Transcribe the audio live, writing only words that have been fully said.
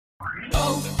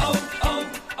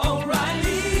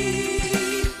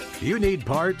O'Reilly. You need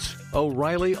parts?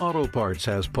 O'Reilly Auto Parts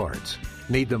has parts.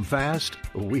 Need them fast?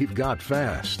 We've got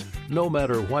fast. No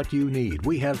matter what you need,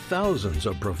 we have thousands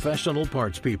of professional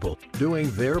parts people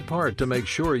doing their part to make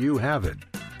sure you have it.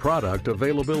 Product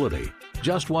availability.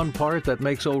 Just one part that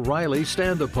makes O'Reilly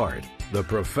stand apart. The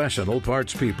professional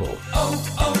parts people.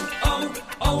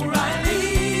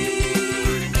 O'Reilly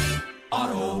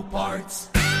Auto Parts.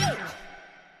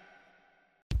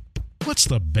 What's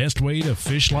the best way to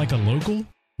fish like a local?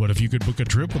 What if you could book a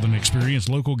trip with an experienced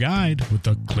local guide with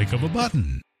the click of a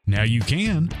button? Now you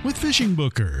can with Fishing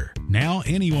Booker. Now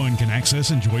anyone can access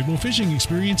enjoyable fishing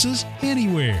experiences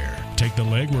anywhere. Take the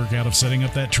legwork out of setting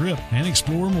up that trip and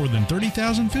explore more than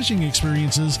 30,000 fishing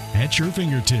experiences at your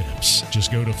fingertips.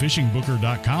 Just go to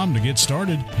fishingbooker.com to get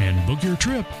started and book your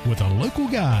trip with a local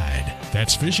guide.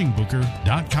 That's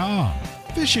fishingbooker.com.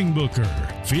 Fishing Booker.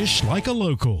 Fish like a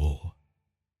local.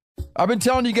 I've been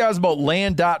telling you guys about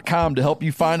land.com to help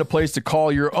you find a place to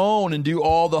call your own and do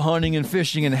all the hunting and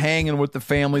fishing and hanging with the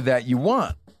family that you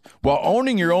want. While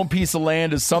owning your own piece of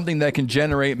land is something that can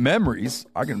generate memories,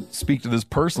 I can speak to this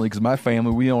personally because my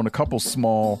family, we own a couple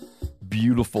small,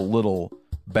 beautiful little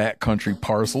backcountry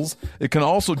parcels. It can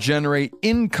also generate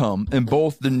income in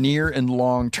both the near and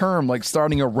long term, like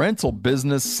starting a rental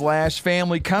business /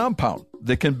 family compound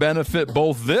that can benefit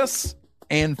both this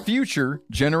and future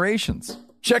generations.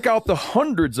 Check out the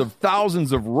hundreds of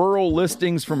thousands of rural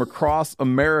listings from across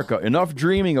America. Enough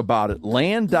dreaming about it.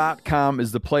 Land.com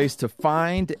is the place to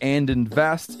find and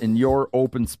invest in your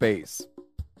open space.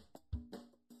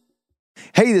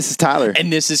 Hey, this is Tyler.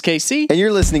 And this is KC. And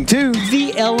you're listening to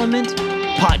The Element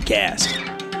Podcast.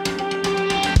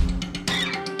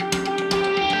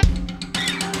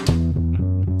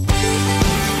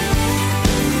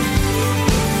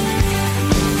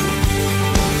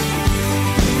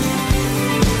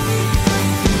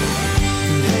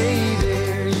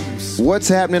 What's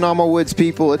happening, all my woods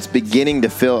people? It's beginning to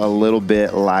feel a little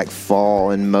bit like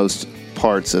fall in most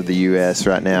parts of the U.S.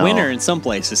 right now. Winter in some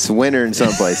places. It's winter in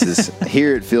some places.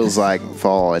 Here it feels like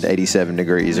fall at 87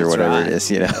 degrees or whatever right. it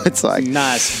is. You know, it's like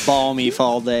nice balmy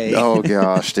fall day. Oh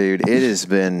gosh, dude, it has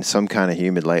been some kind of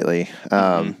humid lately.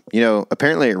 You know,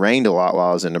 apparently it rained a lot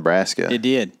while I was in Nebraska. It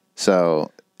did.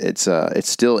 So it's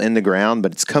still in the ground,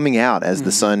 but it's coming out as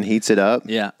the sun heats it up.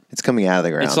 Yeah. It's coming out of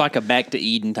the ground. It's like a back to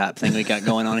Eden type thing we got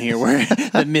going on here where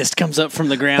the mist comes up from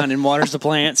the ground and waters the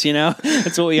plants, you know?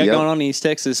 That's what we got going on in East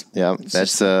Texas. Yeah,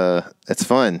 that's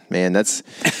fun, man.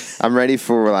 I'm ready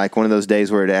for like one of those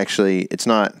days where it's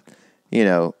not,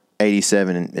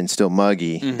 87 and still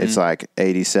muggy. Mm-hmm. It's like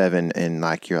 87 and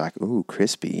like you're like, ooh,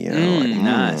 crispy,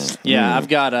 Nice. Yeah, I've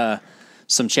got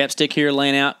some chapstick here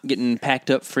laying out, getting packed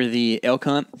up for the elk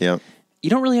hunt. Yep. You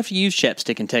don't really have to use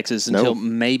chapstick in Texas until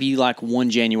maybe like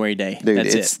one January day. Dude,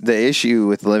 That's it. The issue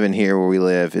with living here where we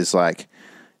live is like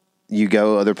you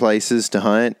go other places to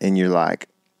hunt and you're like,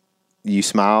 you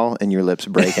smile and your lips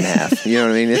break in half. You know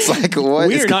what I mean? It's like, what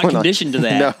we is are not going conditioned on? to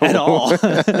that at all.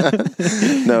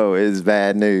 No, it's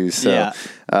bad news. So,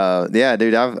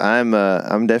 dude,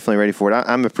 I'm definitely ready for it.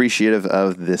 I'm appreciative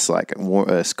of this like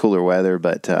cooler weather,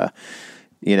 but I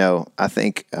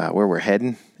think where we're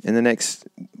heading in the next,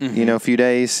 few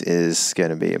days is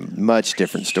going to be a much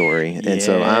different story. And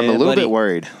so I'm a little bit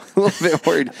worried.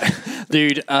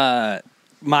 Dude,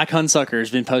 Mike Hunsucker has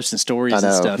been posting stories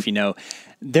and stuff,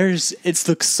 it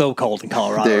looks so cold in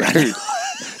Colorado right now.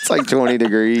 It's like 20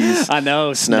 degrees. I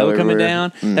know, snow coming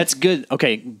down. That's good.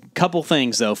 Okay, couple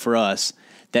things, though, for us.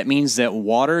 That means that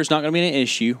water is not going to be an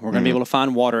issue. We're going to be able to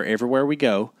find water everywhere we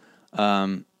go,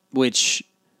 which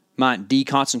might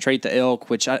deconcentrate the elk,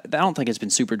 which I don't think it's been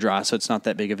super dry, so it's not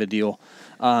that big of a deal.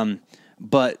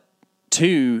 But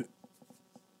two,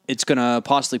 it's going to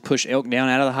possibly push elk down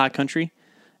out of the high country.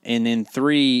 And then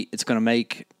three, it's going to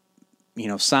make,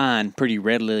 sign pretty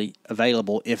readily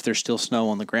available if there's still snow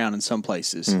on the ground in some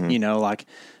places.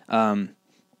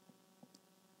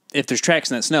 If there's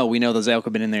tracks in that snow, we know those elk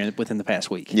have been in there within the past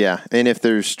week. Yeah, and if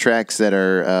there's tracks that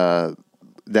are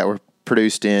that were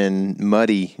produced in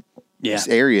muddy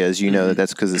areas,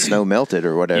 that's because the snow melted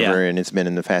or whatever, and it's been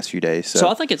in the past few days. So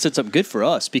I think it sets up good for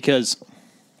us because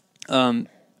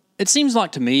it seems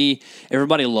like to me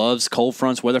everybody loves cold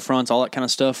fronts, weather fronts, all that kind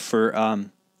of stuff for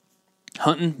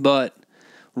hunting, but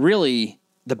really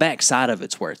the backside of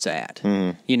it's where it's at.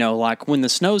 Like when the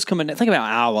snow's coming down, think about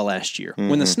Iowa last year.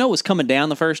 When the snow was coming down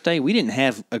the first day, we didn't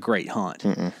have a great hunt.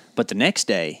 But the next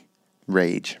day,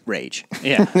 Rage.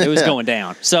 Yeah, it was going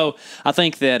down. So I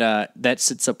think that that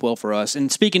sets up well for us.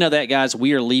 And speaking of that, guys,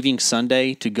 we are leaving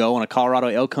Sunday to go on a Colorado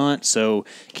elk hunt. So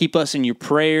keep us in your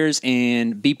prayers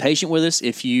and be patient with us.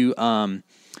 If you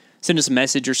send us a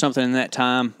message or something in that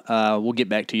time, we'll get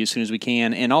back to you as soon as we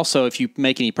can. And also, if you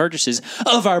make any purchases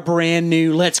of our brand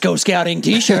new Let's Go Scouting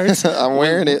t-shirts. I'm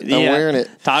wearing it. I'm wearing it.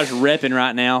 Todd's repping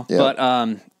right now. Yep. But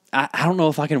I don't know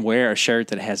if I can wear a shirt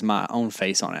that has my own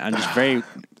face on it. I'm just very...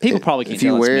 People probably can't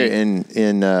tell If you it's wear me. it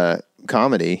in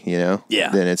comedy,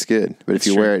 then it's good. But if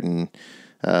you wear it in...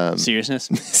 seriousness?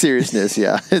 Seriousness,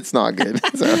 yeah. It's not good.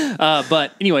 So.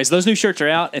 But anyways, those new shirts are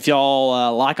out. If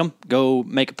y'all like them, go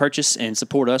make a purchase and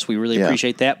support us. We really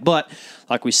appreciate that. But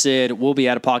like we said, we'll be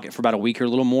out of pocket for about a week or a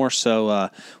little more. So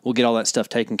we'll get all that stuff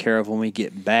taken care of when we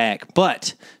get back.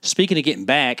 But speaking of getting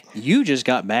back, you just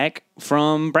got back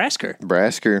from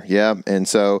Brasker, yeah. And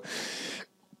so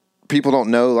people don't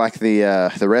know like the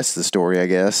rest of the story, I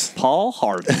guess. Paul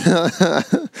Harvey.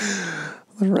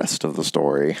 The rest of the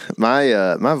story.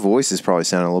 My voice is probably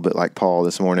sounding a little bit like Paul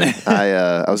this morning.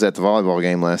 I was at the volleyball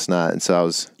game last night, and so I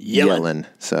was yelling.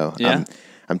 So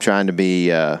I'm trying to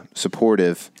be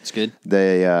supportive. It's good.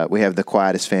 We have the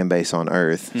quietest fan base on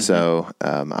earth, so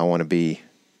I want to be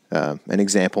an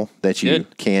example that you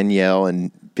can yell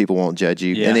and people won't judge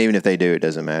you, and even if they do, it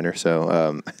doesn't matter.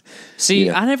 So, see,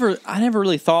 I never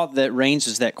really thought that Reigns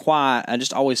was that quiet. I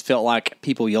just always felt like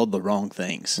people yelled the wrong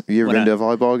things. You ever been to a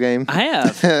volleyball game? I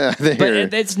have,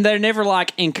 but they're never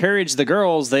like encourage the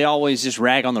girls. They always just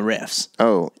rag on the refs.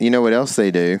 Oh, you know what else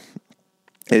they do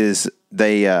is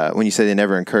they when you say they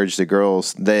never encourage the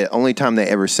girls, the only time they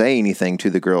ever say anything to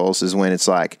the girls is when it's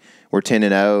like, we're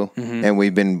 10-0, and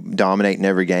we've been dominating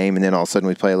every game, and then all of a sudden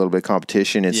we play a little bit of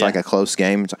competition. It's like a close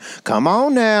game. It's like, come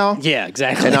on now. Yeah,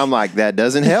 exactly. And I'm like, that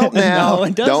doesn't help now. No,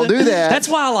 it doesn't. Don't do that. That's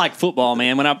why I like football,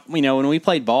 man. When we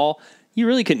played ball, you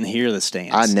really couldn't hear the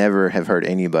stands. I never have heard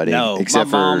anybody. No, except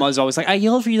my mom was always like, I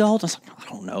yelled for you the whole time. I was like,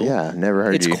 I don't know. Yeah, never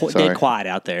heard you. It's dead quiet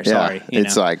out there. Yeah, Sorry.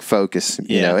 it's like focus,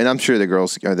 you know, and I'm sure the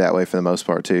girls are that way for the most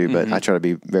part too, but I try to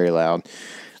be very loud.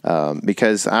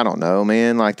 Because I don't know,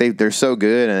 man, like they're so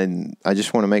good, and I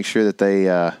just want to make sure that they,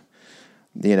 have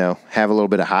a little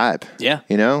bit of hype. Yeah.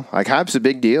 Like hype's a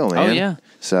big deal, man. Oh, yeah.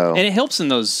 So, and it helps in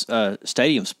those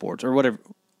stadium sports or whatever.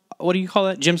 What do you call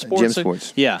that? Gym sports? Gym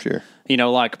sports. Yeah. Sure.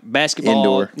 Like basketball.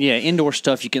 Indoor. Yeah, indoor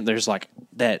stuff. There's like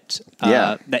that,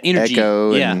 that energy.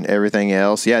 Echo and everything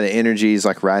else. Yeah, the energy is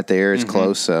like right there. It's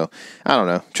close. So, I don't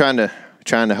know.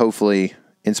 Trying to hopefully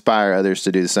inspire others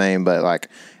to do the same, but like,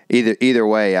 Either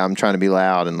way, I'm trying to be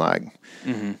loud and like,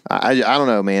 I don't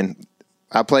know, man.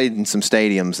 I played in some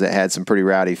stadiums that had some pretty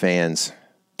rowdy fans,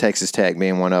 Texas Tech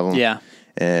being one of them. Yeah.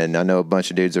 And I know a bunch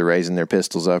of dudes are raising their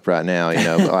pistols up right now,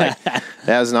 but like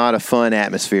that was not a fun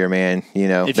atmosphere, man.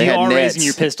 If you are raising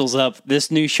your pistols up,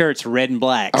 this new shirt's red and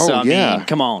black. Oh, so I mean,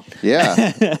 come on.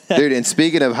 Yeah. Dude, and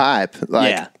speaking of hype,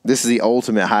 this is the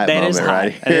ultimate hype moment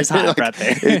right here. That is hype right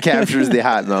there. It captures the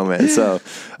hype moment. So,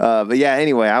 but yeah,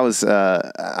 anyway,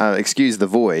 I excuse the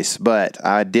voice, but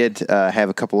I did have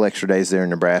a couple extra days there in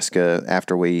Nebraska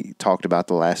after we talked about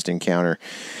the last encounter.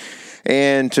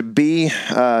 And to be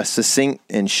succinct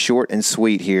and short and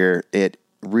sweet here, it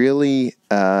really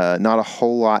not a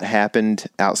whole lot happened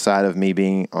outside of me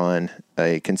being on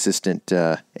a consistent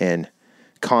and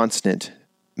constant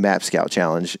Map Scout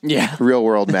challenge. Yeah. Real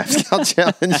world Map Scout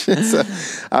challenge. So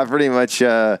I pretty much,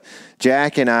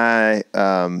 Jack and I,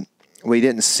 we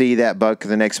didn't see that buck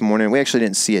the next morning. We actually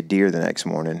didn't see a deer the next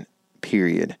morning,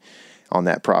 period, on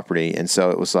that property. And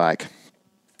so it was like,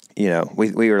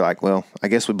 we were like, well, I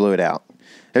guess we blew it out.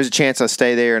 There's a chance I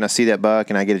stay there and I see that buck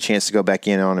and I get a chance to go back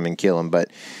in on him and kill him. But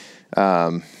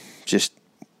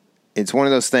it's one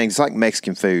of those things. It's like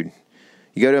Mexican food.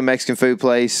 You go to a Mexican food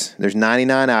place, there's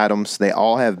 99 items. They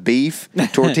all have beef,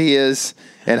 tortillas,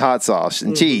 and hot sauce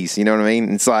and cheese. You know what I mean?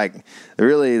 It's like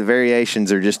really the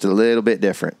variations are just a little bit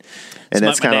different. And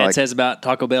that's kind of my dad like, says about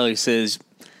Taco Bell. He says,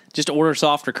 just order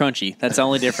soft or crunchy. That's the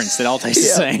only difference. It all tastes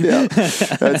the same. Yeah.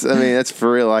 That's for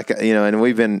real. Like, and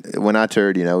when I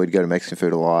toured, we'd go to Mexican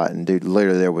food a lot, and dude,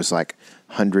 literally there was like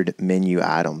 100 menu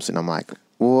items, and I'm like,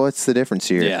 well, what's the difference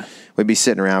here? Yeah. We'd be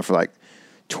sitting around for like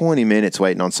 20 minutes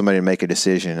waiting on somebody to make a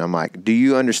decision. I'm like, do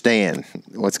you understand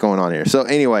what's going on here? So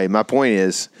anyway, my point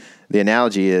is, the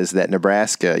analogy is that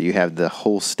Nebraska, you have the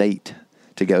whole state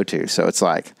to go to. So it's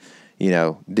like,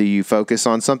 do you focus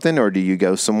on something or do you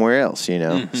go somewhere else,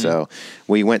 So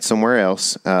we went somewhere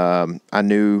else. I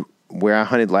knew where I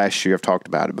hunted last year. I've talked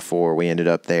about it before. We ended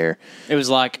up there. It was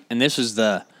like, and this was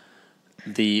the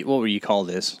what would you call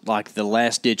this? Like the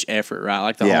last ditch effort, right?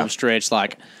 Like the home stretch,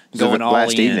 like going all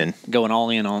in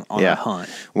on a hunt.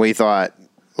 We thought,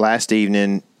 last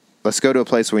evening, let's go to a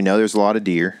place where we know there's a lot of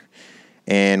deer.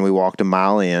 And we walked a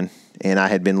mile in, and I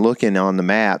had been looking on the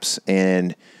maps,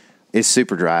 and it's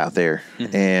super dry out there.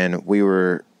 Mm-hmm. And we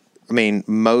were, I mean,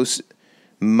 most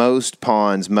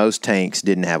ponds, most tanks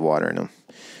didn't have water in them.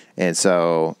 And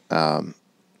so I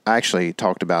actually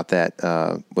talked about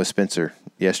that with Spencer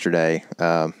yesterday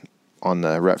on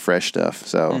the Rut Fresh stuff.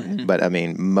 So, mm-hmm. But I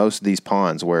mean, most of these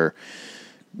ponds were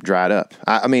dried up.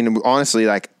 I mean, honestly,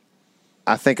 like,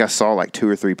 I think I saw like 2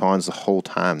 or 3 ponds the whole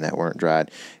time that weren't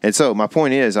dried. And so my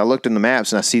point is, I looked in the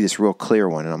maps and I see this real clear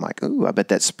one, and I'm like, ooh, I bet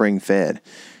that's spring fed.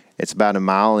 It's about a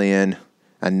mile in.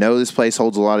 I know this place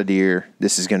holds a lot of deer.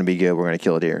 This is going to be good. We're going to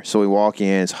kill a deer. So we walk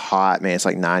in. It's hot, man. It's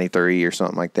like 93 or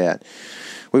something like that.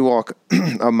 We walk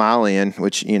a mile in,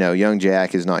 which, you know, young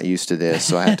Jack is not used to this,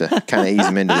 so I have to kind of ease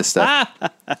him into this stuff.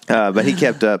 But he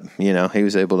kept up. You know, he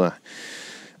was able to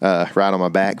ride on my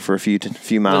back for a few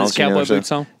miles. With his cowboy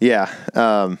boots on?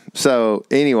 Yeah. So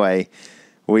anyway,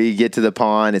 we get to the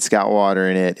pond. It's got water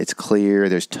in it. It's clear.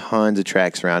 There's tons of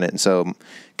tracks around it. And so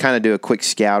kind of do a quick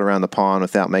scout around the pond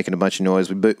without making a bunch of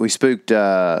noise. We spooked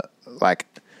like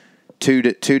two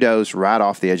does right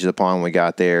off the edge of the pond when we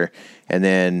got there. And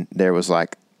then there was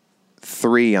like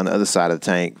 3 on the other side of the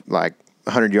tank, like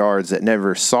 100 yards, that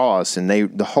never saw us, and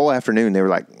the whole afternoon they were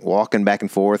like walking back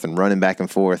and forth and running back and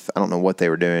forth. I don't know what they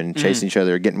were doing, chasing each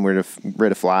other, getting rid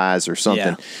of flies or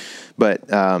something. Yeah.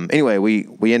 But anyway,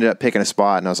 we ended up picking a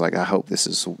spot, and I was like, I hope this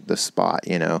is the spot,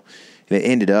 you know. And it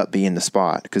ended up being the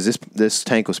spot because this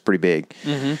tank was pretty big,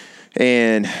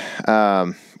 and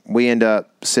we end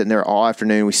up sitting there all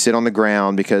afternoon. We sit on the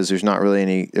ground because there's not really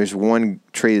any. There's one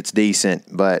tree that's decent,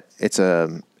 but it's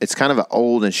kind of an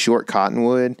old and short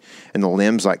cottonwood, and the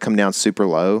limbs like come down super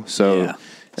low. So, yeah.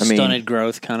 I mean, stunted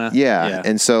growth kind of. Yeah.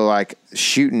 And so like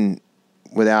shooting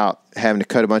without having to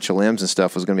cut a bunch of limbs and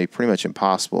stuff was going to be pretty much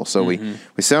impossible. So we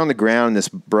sat on the ground in this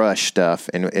brush stuff,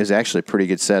 and it was actually a pretty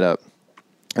good setup.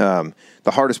 The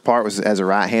hardest part was as a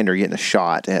right-hander getting a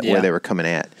shot at where they were coming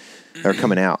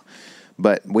out.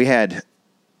 But we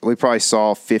probably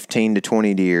saw 15 to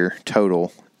 20 deer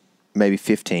total, maybe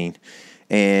 15.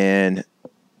 And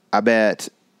I bet,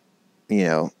 you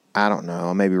know, I don't know,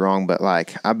 I may be wrong, but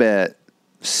like I bet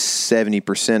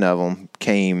 70% of them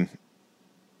came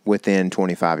within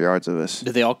 25 yards of us.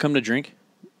 Did they all come to drink?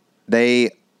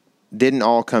 They didn't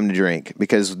all come to drink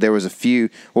because there was a few.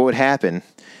 What would happen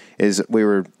is we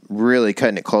were really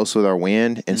cutting it close with our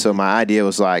wind. And so my idea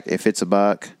was like, if it's a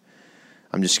buck,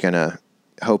 I'm just going to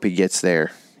hope he gets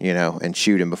there, you know, and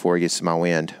shoot him before he gets to my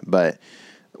wind. But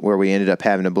where we ended up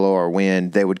having to blow our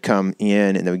wind, they would come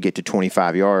in and they would get to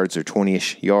 25 yards or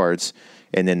 20-ish yards,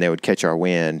 and then they would catch our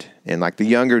wind. And like the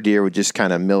younger deer would just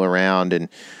kind of mill around, and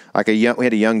like we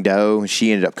had a young doe,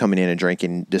 she ended up coming in and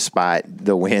drinking despite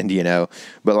the wind, you know.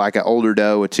 But like an older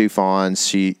doe with 2 fawns,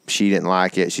 she didn't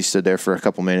like it. She stood there for a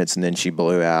couple minutes and then she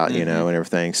blew out, you know, and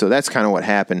everything. So that's kind of what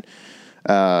happened.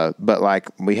 But like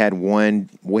we had one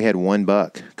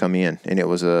buck come in, and it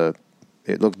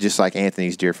looked just like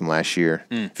Anthony's deer from last year.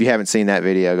 If you haven't seen that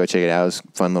video, go check it out. It was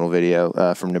a fun little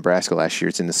video from Nebraska last year.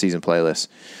 It's in the season playlist.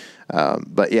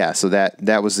 But yeah, so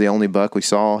that was the only buck we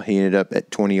saw. He ended up at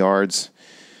 20 yards,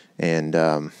 and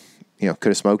you know, could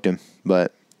have smoked him,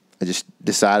 but I just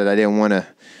decided I didn't want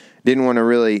to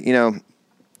really, you know,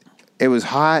 it was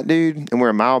hot, dude, and we're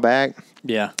a mile back.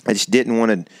 Yeah, I just didn't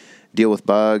want to deal with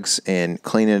bugs and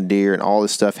cleaning a deer and all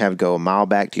this stuff. Have to go a mile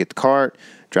back to get the cart,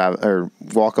 drive or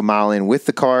walk a mile in with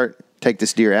the cart, take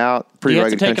this deer out. Pretty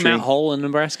rugged country. Do you have to take him out whole in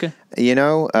Nebraska? You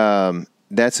know,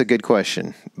 that's a good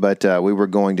question, but we were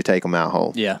going to take them out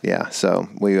whole. Yeah. So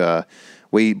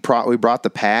we brought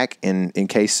the pack in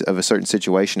case of a certain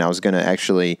situation. I was going to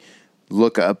actually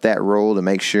look up that rule to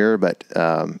make sure, but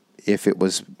if it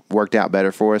was worked out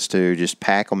better for us to just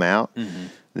pack them out,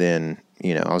 then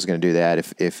you know I was going to do that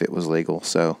if it was legal.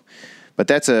 So, but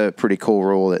that's a pretty cool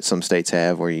rule that some states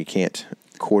have where you can't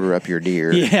quarter up your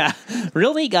deer. Yeah,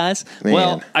 really, guys. Man.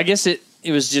 Well, I guess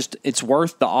it's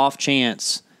worth the off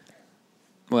chance.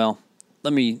 Well,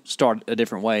 let me start a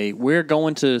different way. We're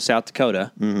going to South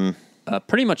Dakota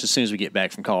pretty much as soon as we get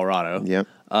back from Colorado. Yep.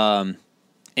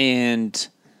 And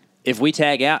if we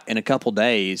tag out in a couple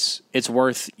days, it's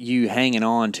worth you hanging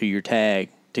on to your tag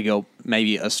to go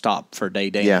maybe a stop for a day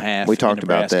and a half. We talked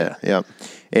about that. Yep.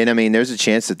 And I mean, there's a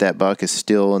chance that buck is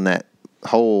still in that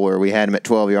hole where we had him at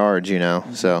 12 yards, you know.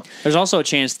 So there's also a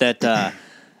chance that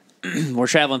we're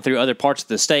traveling through other parts of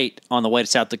the state on the way to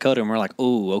South Dakota, and we're like,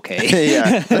 "Ooh, okay,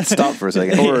 yeah, let's stop for a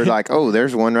second." Or like, "Oh,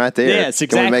 there's one right there. Yes,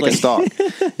 exactly. Can we make a stop?"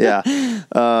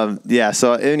 Yeah.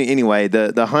 So anyway,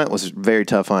 the hunt was a very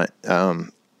tough hunt.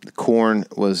 The corn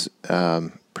was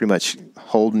pretty much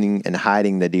holding and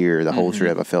hiding the deer the whole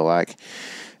trip, I feel like.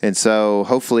 And so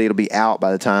hopefully it'll be out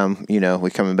by the time, we're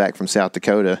coming back from South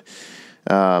Dakota,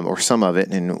 or some of it,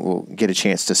 and we'll get a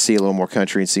chance to see a little more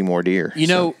country and see more deer.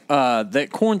 That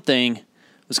corn thing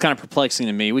was kind of perplexing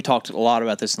to me. We talked a lot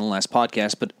about this in the last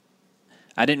podcast, but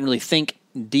I didn't really think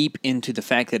deep into the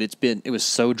fact that it was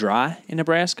so dry in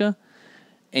Nebraska,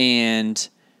 and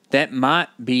that might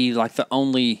be like the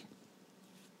only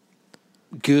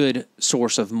good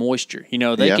source of moisture. They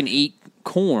can eat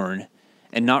corn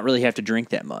and not really have to drink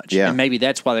that much. Yeah. And maybe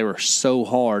that's why they were so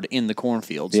hard in the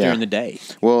cornfields during the day.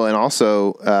 Well, and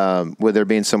also with there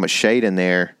being so much shade in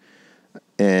there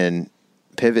and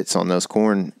pivots on those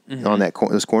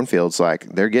those cornfields, like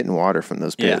they're getting water from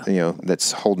those pivots,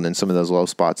 that's holding in some of those low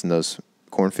spots in those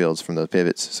cornfields from those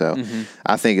pivots. So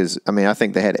I think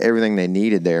they had everything they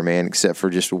needed there, man, except for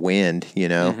just wind,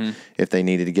 if they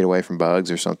needed to get away from bugs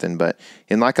or something. But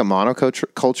in like a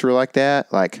monoculture like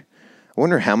that, like I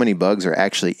wonder how many bugs are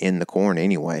actually in the corn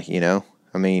anyway,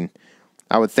 I mean,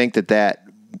 I would think that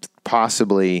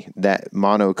possibly that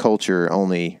monoculture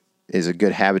only is a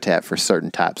good habitat for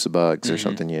certain types of bugs or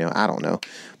something, I don't know.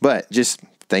 But just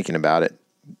thinking about it,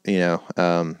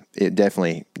 it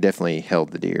definitely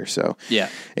held the deer. So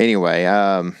anyway,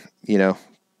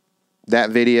 that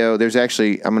video, there's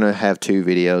actually, I'm going to have 2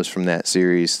 videos from that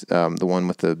series, the one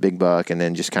with the big buck and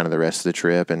then just kind of the rest of the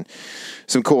trip and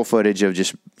some cool footage of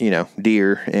just,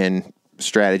 deer and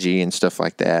strategy and stuff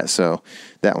like that. So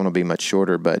that one will be much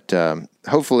shorter, but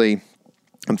hopefully,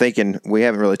 I'm thinking, we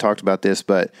haven't really talked about this,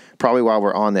 but probably while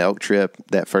we're on the elk trip,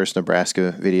 that first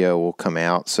Nebraska video will come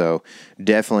out. So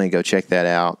definitely go check that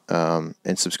out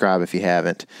and subscribe if you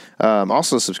haven't.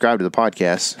 Also subscribe to the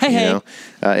podcast. Hey.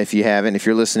 If you haven't, if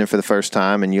you're listening for the first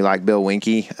time and you like Bill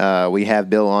Winke, we have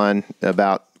Bill on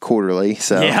about quarterly.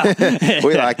 So we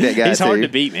like that guy. He's hard to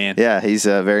beat, man. Yeah, he's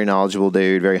a very knowledgeable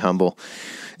dude, very humble.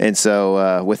 And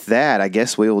so with that, I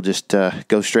guess we will just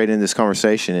go straight into this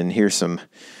conversation and hear some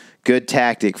good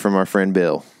tactic from our friend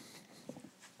Bill.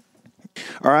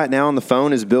 All right, now on the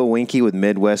phone is Bill Winke with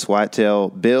Midwest Whitetail.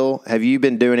 Bill, have you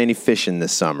been doing any fishing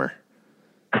this summer?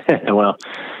 Well,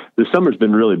 the summer's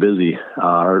been really busy.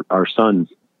 Our son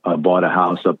bought a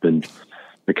house up in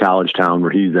the college town where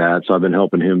he's at, so I've been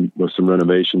helping him with some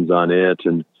renovations on it,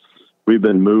 and we've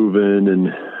been moving,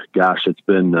 and gosh, it's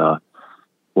been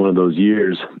one of those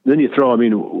years. Then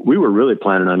we were really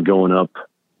planning on going up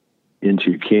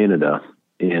into Canada,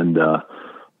 and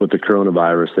with the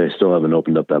coronavirus, they still haven't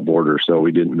opened up that border, so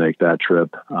we didn't make that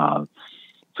trip. So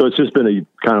it's just been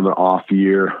a kind of an off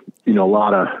year, a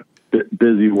lot of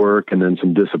busy work and then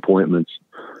some disappointments,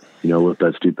 with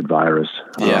that stupid virus.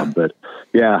 But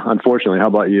yeah, unfortunately. How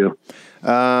about you?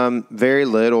 Very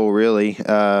little, really.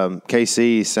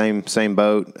 KC, same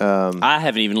boat. I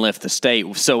haven't even left the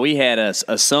state. So we had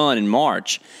a son in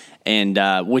March, and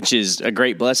which is a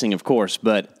great blessing, of course,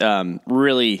 but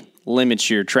really limits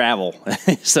your travel.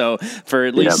 So for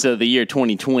at least the year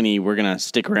 2020, we're going to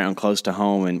stick around close to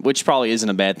home, and which probably isn't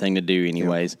a bad thing to do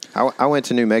anyways. I went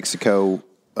to New Mexico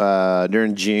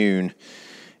during June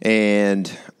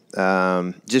and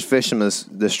just fishing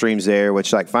the streams there,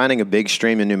 which like finding a big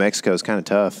stream in New Mexico is kind of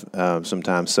tough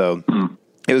sometimes. So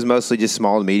it was mostly just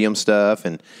small to medium stuff,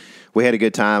 and we had a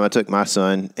good time. I took my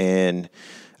son and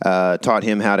taught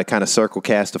him how to kind of circle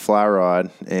cast a fly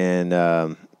rod, and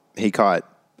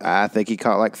I think he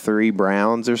caught like 3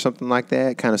 browns or something like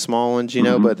that, kind of small ones,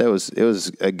 but it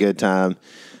was a good time.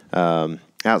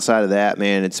 Outside of that,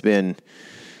 man, it's been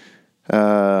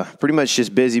pretty much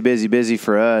just busy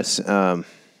for us.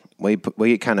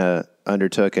 We kind of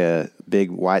undertook a big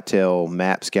whitetail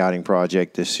map scouting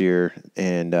project this year,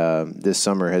 and this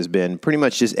summer has been pretty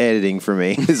much just editing for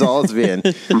me is all it's been.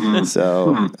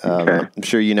 So I'm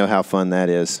sure you know how fun that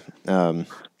is.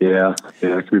 Yeah,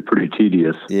 it can be pretty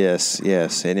tedious. Yes,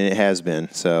 and it has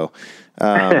been. So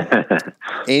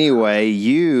anyway,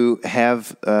 you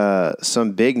have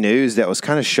some big news that was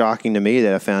kind of shocking to me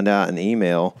that I found out in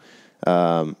email.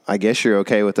 I guess you're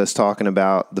okay with us talking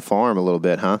about the farm a little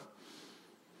bit, huh?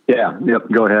 Yeah, yep,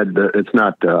 go ahead. It's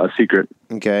not a secret.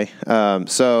 Okay.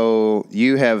 So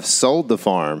you have sold the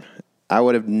farm. I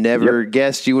would have never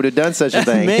guessed you would have done such a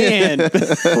thing. Man.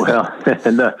 Well,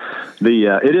 and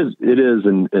it is,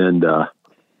 and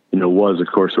was, of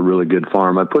course, a really good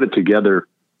farm. I put it together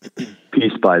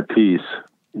piece by piece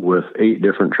with 8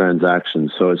 different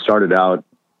transactions. So it started out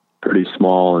pretty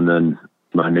small, and then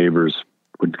my neighbors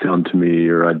would come to me,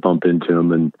 or I'd bump into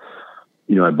them, and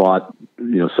I bought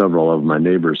several of my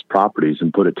neighbors' properties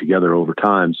and put it together over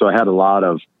time. So I had a lot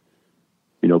of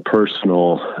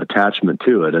personal attachment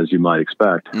to it, as you might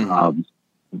expect.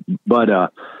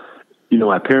 But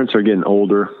my parents are getting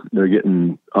older. They're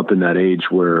getting up in that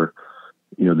age where,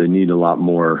 they need a lot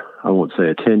more, I won't say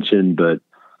attention, but,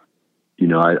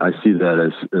 I see that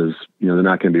as they're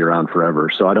not going to be around forever.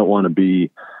 So I don't want to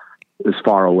be as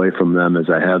far away from them as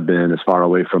I have been, as far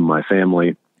away from my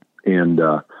family. And,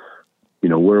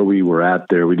 where we were at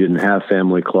there, we didn't have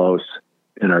family close,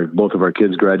 and both of our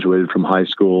kids graduated from high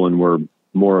school and were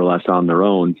more or less on their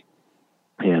own.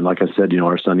 And like I said,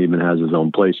 our son even has his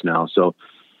own place now. So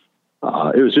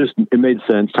it made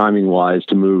sense timing wise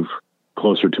to move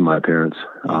closer to my parents.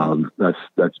 That's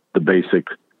the basic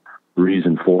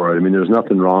reason for it. I mean, there's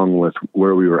nothing wrong with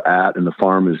where we were at, and the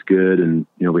farm is good. And,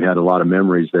 we had a lot of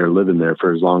memories there, living there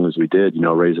for as long as we did,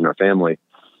 raising our family.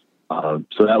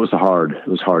 So that was hard. It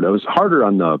was hard. It was harder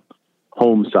on the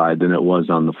home side than it was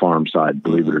on the farm side,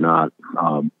 believe it or not.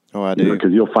 I do.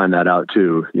 Because you'll find that out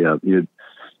too. Yeah. You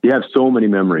have so many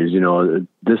memories,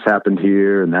 this happened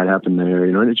here and that happened there,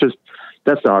 and it's just,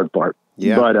 that's the hard part.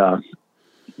 Yeah. But,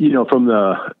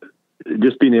 from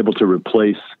just being able to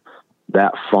replace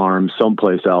that farm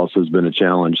someplace else has been a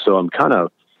challenge. So I'm kind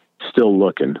of still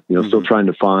looking, still trying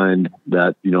to find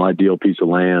that, ideal piece of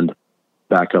land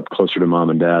back up closer to mom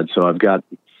and dad. So I've got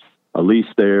a lease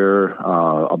there.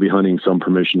 I'll be hunting some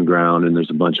permission ground, and there's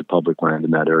a bunch of public land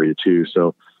in that area too.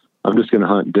 So I'm just going to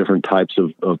hunt different types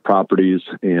of properties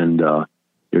and,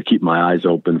 keep my eyes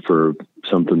open for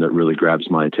something that really grabs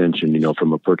my attention,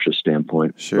 from a purchase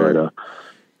standpoint. Sure. But,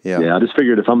 I just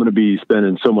figured if I'm going to be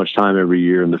spending so much time every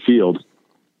year in the field,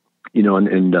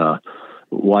 and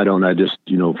why don't I just,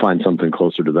 find something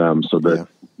closer to them so that,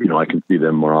 I can see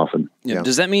them more often. Yeah.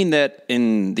 Does that mean that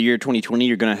in the year 2020,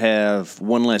 you're going to have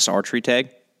one less archery tag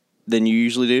than you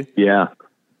usually do? Yeah,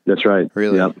 that's right.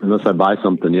 Really? Yeah. Unless I buy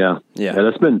something. Yeah.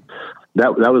 That's been,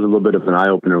 that was a little bit of an eye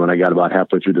opener when I got about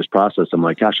halfway through this process. I'm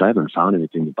like, gosh, I haven't found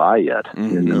anything to buy yet.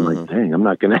 Mm-hmm. And I'm like, dang, I'm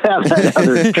not going to have that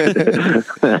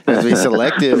other. Be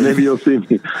selective. Maybe you'll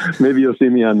see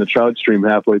me on the trout stream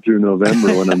halfway through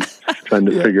November when I'm trying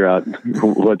to figure out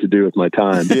what to do with my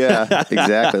time. Yeah,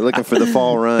 exactly. Looking for the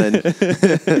fall run.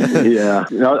 Yeah.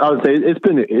 I would say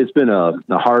it's been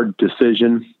a hard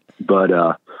decision, but,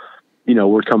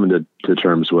 we're coming to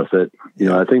terms with it.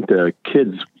 I think the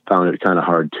kids found it kind of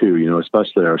hard too,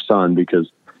 especially our son, because,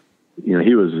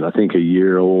 he was, I think, a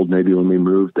year old maybe when we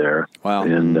moved there. Wow.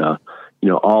 And,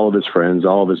 all of his friends,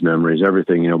 all of his memories,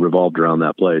 everything, revolved around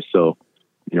that place. So,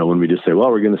 when we just say,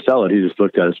 well, we're going to sell it, he just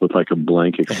looked at us with like a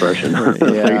blank expression.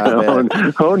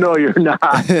 Oh, no, you're not.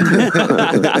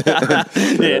 Yeah.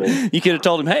 You could have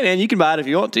told him, hey, man, you can buy it if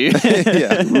you want to. Yeah.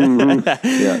 Mm-hmm.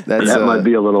 Yeah. That might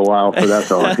be a little while for that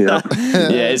fellow. Yeah.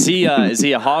 Yeah. Is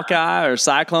he a Hawkeye or a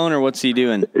Cyclone, or what's he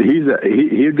doing?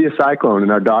 He'd be a Cyclone,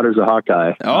 and our daughter's a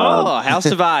Hawkeye. Oh, house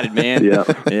divided, man. Yeah.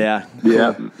 Yeah.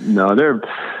 Yeah. No, they're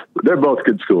both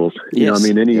good schools. Yes.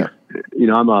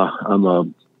 I'm a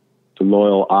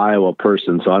loyal Iowa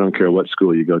person, so I don't care what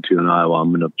school you go to in Iowa. I'm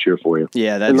going to cheer for you.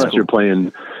 Yeah, that's unless cool. You're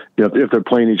playing. If they're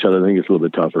playing each other, I think it's a little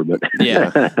bit tougher. But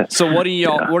yeah. So what are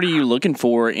you looking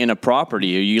for in a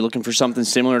property? Are you looking for something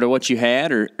similar to what you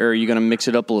had, or are you going to mix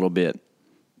it up a little bit?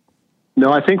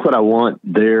 No, I think what I want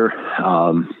there.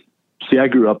 I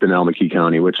grew up in Almaquee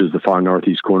County, which is the far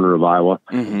northeast corner of Iowa,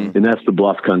 and that's the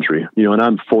bluff country. And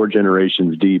I'm 4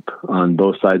 generations deep on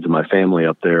both sides of my family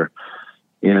up there.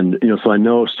 And, so I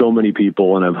know so many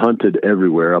people, and I've hunted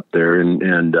everywhere up there.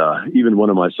 And even one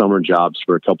of my summer jobs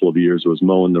for a couple of years was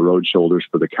mowing the road shoulders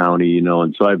for the county,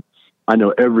 and so I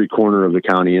know every corner of the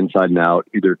county inside and out,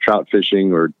 either trout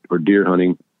fishing or deer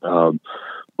hunting.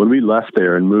 When we left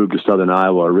there and moved to southern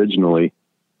Iowa originally,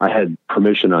 I had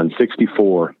permission on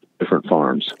 64 different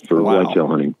farms for whitetail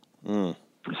hunting.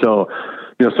 So,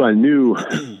 so I knew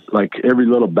like every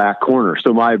little back corner.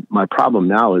 So my problem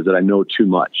now is that I know too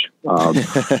much. So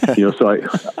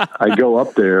I go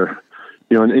up there,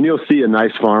 and you'll see a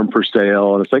nice farm for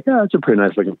sale, and it's like, it's a pretty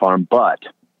nice looking farm, but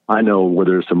I know where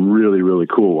there's some really, really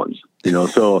cool ones,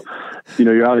 so,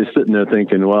 you're always sitting there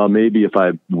thinking, well, maybe if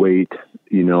I wait,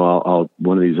 I'll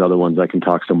one of these other ones, I can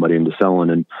talk somebody into selling.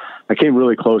 And I came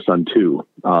really close on 2.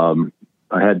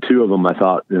 I had 2 of them I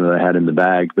thought, I had in the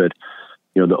bag, but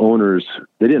the owners,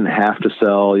 they didn't have to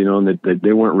sell, and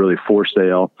they weren't really for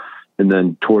sale. And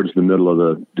then towards the middle of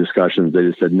the discussions, they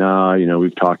just said, no,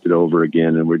 we've talked it over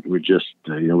again, and we're just,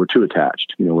 we're too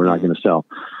attached, we're not going to sell.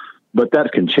 But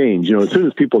that can change, as soon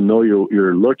as people know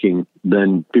you're looking,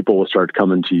 then people will start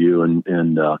coming to you and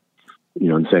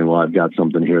saying, well, I've got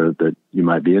something here that you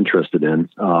might be interested in.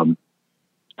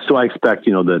 So I expect,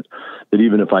 that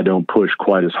even if I don't push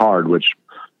quite as hard, which,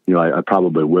 I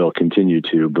probably will continue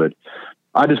to, but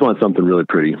I just want something really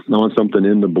pretty. I want something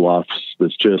in the bluffs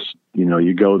that's just,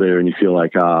 you go there and you feel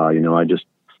like, I just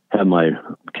have my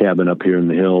cabin up here in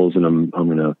the hills, and I'm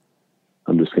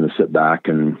just going to sit back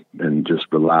and just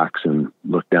relax and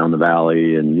look down the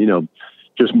valley, and,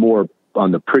 just more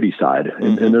on the pretty side.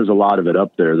 And there's a lot of it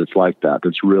up there that's like that.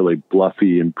 That's really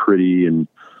bluffy and pretty, and,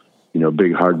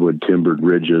 big hardwood timbered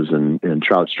ridges and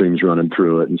trout streams running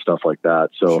through it and stuff like that.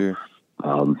 So, sure.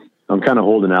 I'm kind of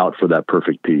holding out for that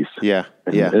perfect piece. Yeah.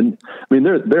 And I mean,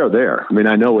 they're there. I mean,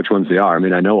 I know which ones they are. I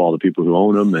mean, I know all the people who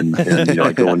own them, and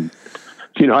I go and,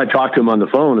 I talk to them on the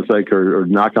phone. It's like, or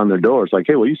knock on their door. It's like,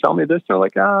 hey, will you sell me this? They're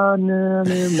like, no.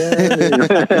 So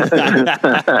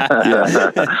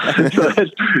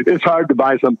it's hard to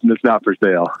buy something that's not for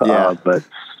sale. Yeah. But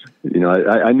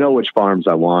I know which farms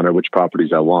I want or which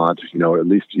properties I want. At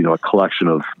least a collection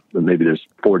of, maybe there's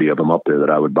 40 of them up there that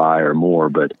I would buy or more.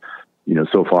 But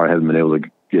so far I haven't been able to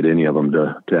get any of them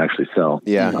to actually sell.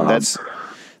 Yeah,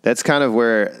 that's kind of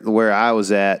where I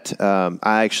was at.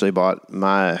 I actually bought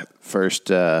my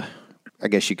first, I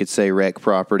guess you could say, rec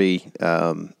property.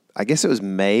 I guess it was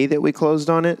May that we closed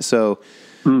on it, so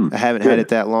I haven't had it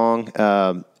that long.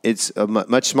 It's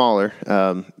much smaller,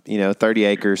 30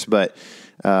 acres, but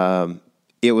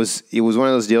it was one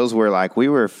of those deals where, like, we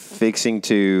were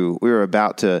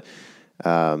about to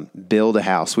build a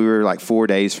house. We were like 4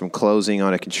 days from closing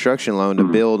on a construction loan to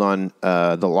build on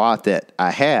the lot that I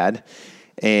had,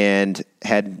 and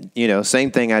had,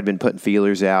 same thing. I'd been putting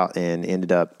feelers out and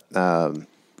ended up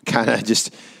kind of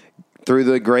just through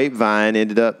the grapevine,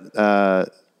 ended up,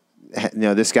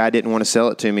 this guy didn't want to sell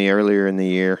it to me earlier in the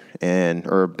year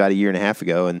or about a year and a half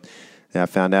ago. And I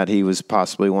found out he was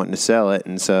possibly wanting to sell it.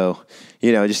 And so,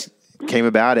 just came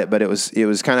about it, but it was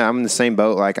kind of, I'm in the same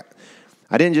boat. Like,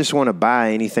 I didn't just want to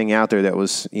buy anything out there that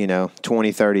was,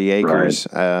 20, 30 acres,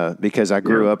 right. Because I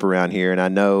grew up around here, and I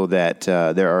know that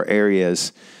there are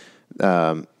areas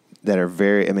that are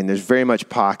there's very much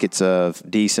pockets of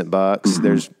decent bucks.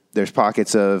 There's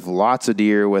pockets of lots of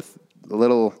deer with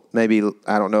little, maybe,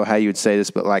 I don't know how you would say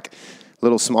this, but like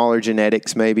little smaller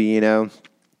genetics, maybe,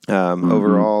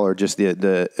 overall, or just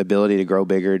the ability to grow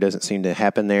bigger doesn't seem to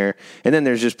happen there. And then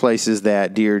there's just places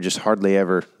that deer just hardly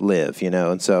ever live,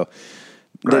 and so.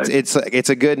 Right. It's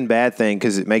a good and bad thing,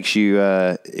 because it makes you,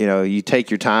 you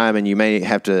take your time, and you may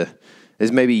have to,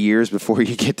 there's maybe years before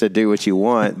you get to do what you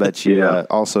want, but you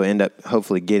also end up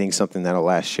hopefully getting something that'll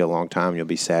last you a long time and you'll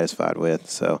be satisfied with.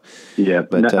 So,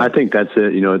 but I think that's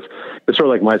it. It's sort of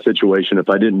like my situation. If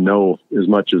I didn't know as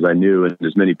much as I knew and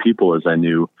as many people as I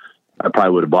knew, I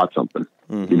probably would have bought something.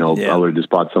 I would have just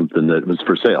bought something that was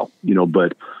for sale,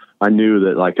 but I knew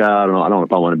that, like, I don't know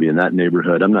if I want to be in that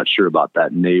neighborhood. I'm not sure about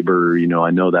that neighbor. I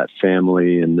know that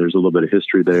family, and there's a little bit of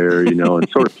history there, and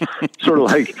sort of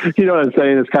like, what I'm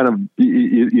saying? It's kind of,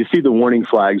 you see the warning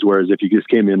flags, whereas if you just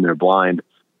came in there blind,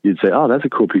 you'd say, oh, that's a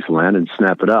cool piece of land, and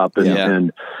snap it up.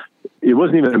 And it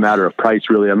wasn't even a matter of price,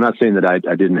 really. I'm not saying that I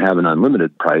didn't have an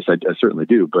unlimited price. I certainly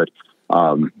do, but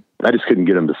I just couldn't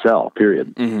get them to sell,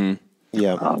 period. Mm-hmm.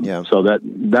 So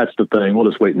that's the thing.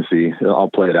 We'll just wait and see. I'll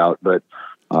play it out, but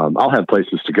I'll have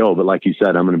places to go, but like you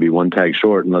said, I'm going to be one tag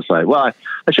short unless I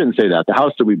shouldn't say that. The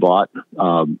house that we bought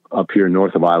up here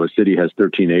north of Iowa City has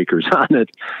 13 acres on it.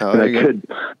 Oh, and I could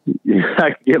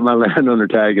get my landowner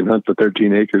tag and hunt the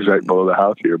 13 acres right below the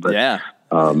house here. But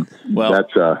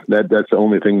that's the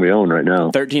only thing we own right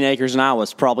now. 13 acres in Iowa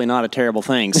is probably not a terrible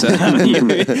thing. So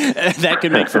that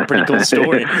could make for a pretty cool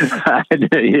story. We'll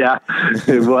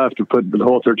have to put the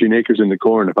whole 13 acres in the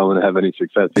corn if I want to have any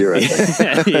success here. I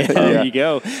think. There you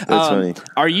go. That's funny.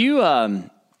 Are you?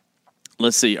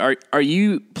 Let's see. Are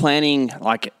you planning,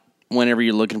 like, whenever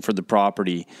you're looking for the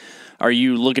property? Are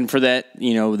you looking for that,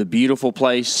 the beautiful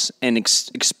place and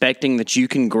expecting that you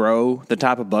can grow the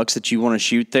type of bucks that you want to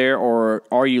shoot there? Or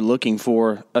are you looking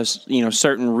for,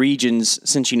 certain regions,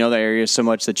 since the area so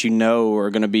much, that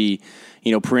are going to be,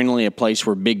 perennially a place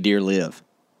where big deer live?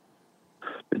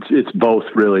 It's both,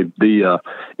 really.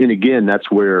 And again, that's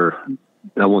where,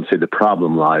 I won't say the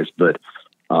problem lies, but,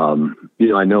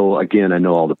 I know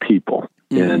all the people.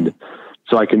 Mm-hmm. And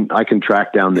so I can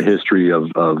track down the history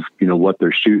of what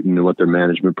they're shooting and what their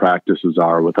management practices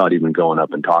are without even going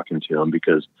up and talking to them,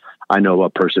 because I know a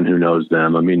person who knows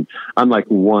them. I mean, I'm like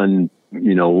one,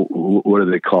 what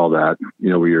do they call that?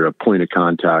 Where you're a point of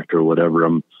contact or whatever.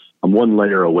 I'm one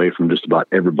layer away from just about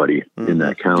everybody in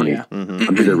that county. Yeah. Mm-hmm.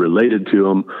 I'm either related to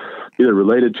them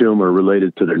or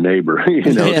related to their neighbor. So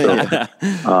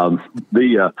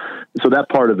that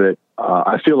part of it,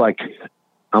 I feel like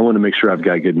I want to make sure I've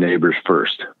got good neighbors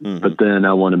first, but then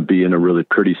I want to be in a really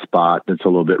pretty spot that's a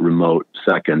little bit remote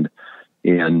second.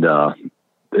 And,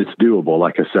 it's doable.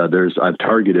 Like I said, I've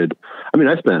targeted,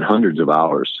 I spent hundreds of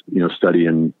hours,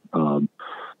 studying,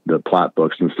 the plat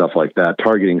books and stuff like that,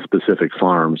 targeting specific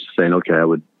farms, saying, okay,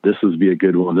 this would be a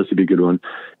good one. This would be a good one.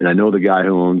 And I know the guy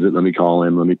who owns it. Let me call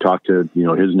him. Let me talk to,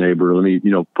 his neighbor. Let me,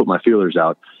 put my feelers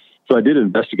out. So I did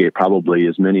investigate probably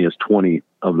as many as 20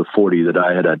 of the 40 that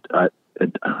I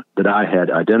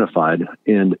had identified,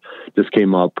 and just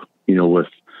came up, with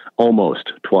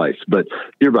almost twice. But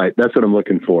you're right. That's what I'm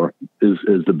looking for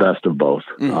is the best of both.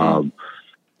 Mm-hmm.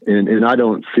 And I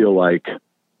don't feel like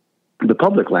the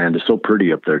public land is so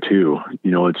pretty up there too.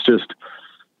 It's just,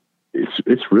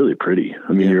 it's really pretty.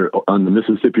 You're on the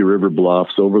Mississippi River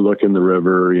bluffs overlooking the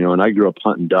river, and I grew up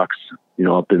hunting ducks,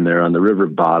 up in there on the river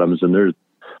bottoms, and there's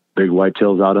big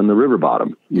whitetails out on the river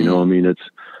bottom.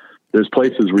 There's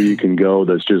places where you can go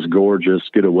that's just gorgeous,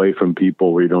 get away from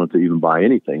people where you don't have to even buy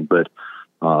anything. But,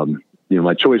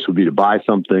 my choice would be to buy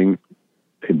something,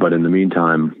 but in the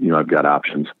meantime, I've got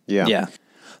options. Yeah.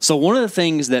 So one of the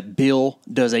things that Bill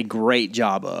does a great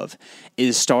job of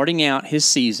is starting out his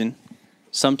season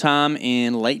sometime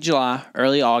in late July,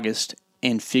 early August,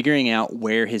 and figuring out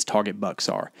where his target bucks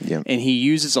are. Yep. And he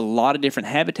uses a lot of different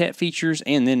habitat features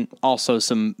and then also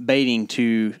some baiting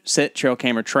to set trail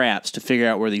camera traps to figure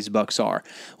out where these bucks are.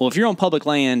 Well, if you're on public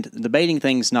land, the baiting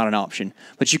thing's not an option,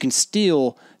 but you can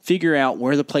still figure out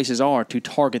where the places are to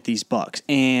target these bucks.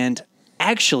 And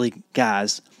actually,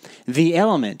 guys, The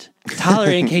Element, Tyler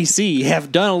and KC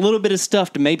have done a little bit of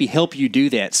stuff to maybe help you do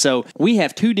that. So we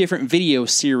have 2 different video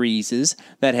series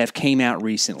that have came out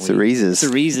recently. Series. The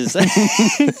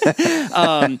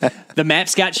Map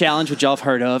Scout Challenge, which y'all have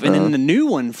heard of. And then the new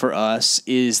one for us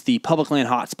is the Public Land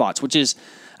Hotspots, which is,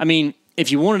 if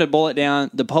you wanted to boil it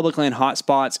down, the Public Land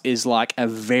Hotspots is like a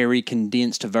very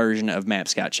condensed version of Map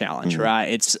Scout Challenge,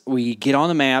 right? We get on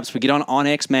the maps, we get on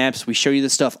OnX Maps, we show you the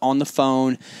stuff on the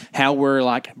phone, how we're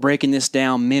like breaking this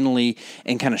down mentally,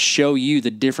 and kind of show you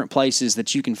the different places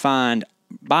that you can find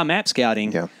by map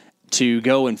scouting to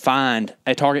go and find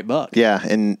a target buck. Yeah,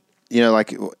 and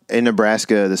like in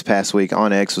Nebraska this past week,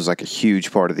 OnX was like a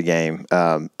huge part of the game.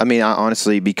 I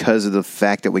honestly, because of the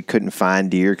fact that we couldn't find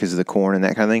deer because of the corn and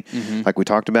that kind of thing, like we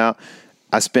talked about,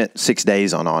 I spent 6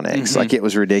 days on OnX. Like, it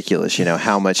was ridiculous,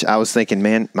 how much I was thinking,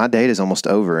 man, my data's almost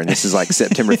over, and this is like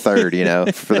September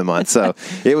 3rd, for the month. So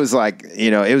it was like,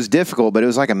 it was difficult, but it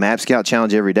was like a Map Scout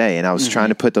challenge every day. And I was trying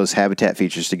to put those habitat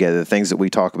features together, the things that we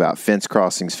talk about, fence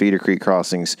crossings, feeder creek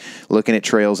crossings, looking at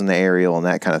trails in the aerial and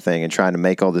that kind of thing, and trying to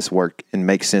make all this work and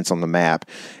make sense on the map.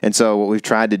 And so what we've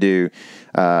tried to do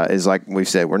is, like we've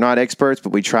said, we're not experts,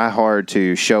 but we try hard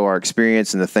to show our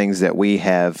experience and the things that we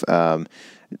have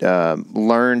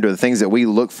learned, or the things that we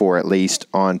look for at least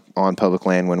on public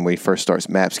land when we first start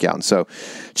map scouting. So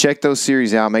check those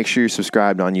series out. Make sure you're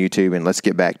subscribed on YouTube, and let's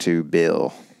get back to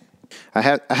Bill. I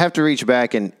have to reach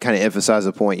back and kind of emphasize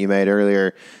a point you made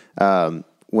earlier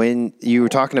when you were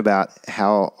talking about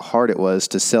how hard it was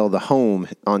to sell the home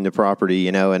on the property,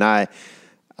 and I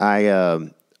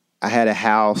had a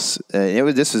house.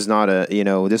 This was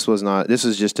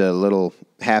just a little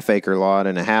half-acre lot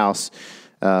and a house,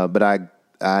 but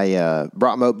I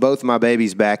brought both my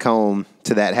babies back home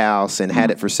to that house and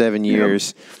had it for 7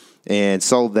 years, and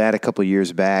sold that a couple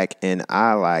years back. And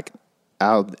I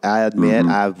admit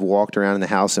I've walked around in the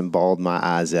house and bawled my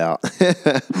eyes out.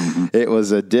 It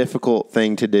was a difficult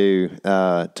thing to do,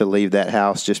 to leave that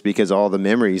house, just because all the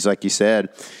memories, like you said,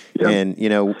 and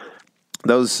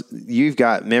you've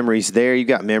got memories there. You've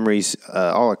got memories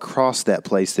all across that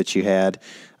place that you had,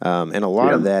 and a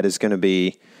lot of that is going to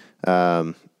be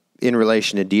in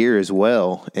relation to deer as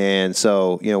well. And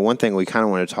so, one thing we kind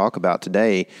of want to talk about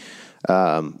today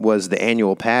was the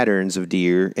annual patterns of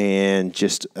deer, and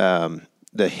just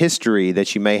the history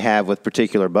that you may have with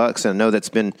particular bucks. And I know that's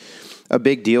been a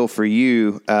big deal for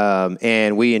you,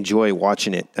 and we enjoy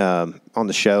watching it on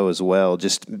the show as well.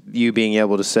 Just you being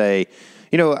able to say,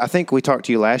 I think we talked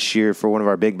to you last year for one of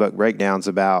our big buck breakdowns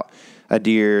about a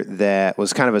deer that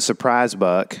was kind of a surprise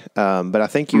buck, but I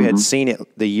think you had seen it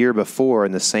the year before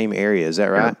in the same area. Is that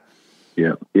right?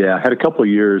 Yeah. I had a couple of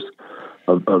years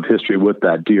of history with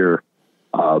that deer,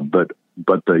 but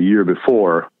the year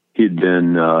before he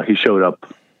showed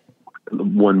up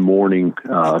one morning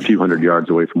a few hundred yards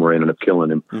away from where I ended up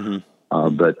killing him.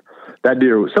 But that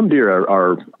deer, some deer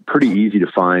are pretty easy to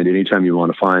find anytime you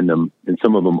want to find them, and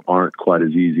some of them aren't quite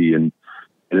as easy, and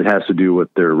it has to do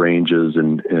with their ranges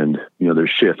and their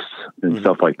shifts and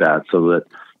stuff like that. So that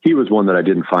he was one that I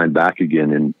didn't find back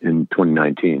again in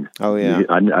 2019. Oh yeah.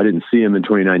 I didn't see him in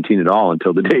 2019 at all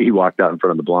until the day he walked out in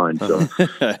front of the blind. So,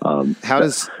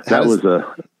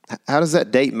 How does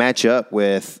that date match up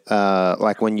with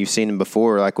like when you've seen him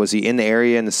before? Like, was he in the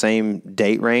area in the same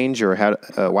date range, or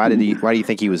why do you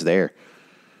think he was there?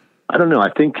 I don't know. I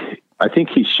think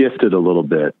he shifted a little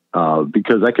bit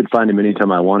because I could find him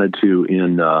anytime I wanted to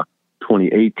in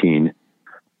 2018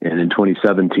 and in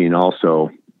 2017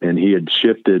 also. And he had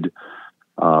shifted.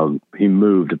 He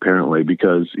moved apparently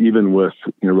because even with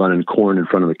running corn in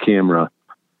front of the camera,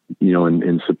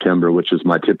 in September, which is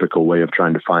my typical way of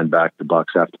trying to find back the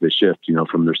bucks after they shift,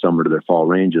 from their summer to their fall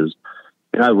ranges.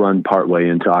 And I run partway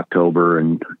into October,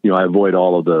 and, I avoid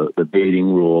all of the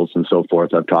baiting rules and so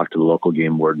forth. I've talked to the local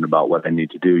game warden about what I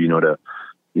need to do,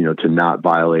 to not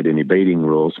violate any baiting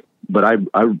rules. But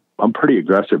I'm pretty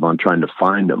aggressive on trying to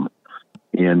find them.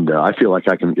 And I feel like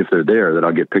I can, if they're there, that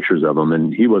I'll get pictures of them,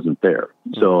 and he wasn't there.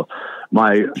 So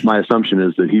my assumption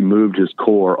is that he moved his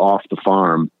core off the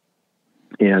farm.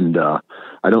 And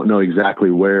I don't know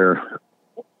exactly where,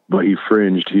 but he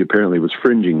fringed. He apparently was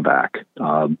fringing back.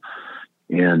 I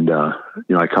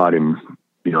caught him.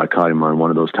 I caught him on one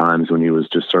of those times when he was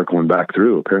just circling back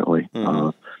through. Apparently,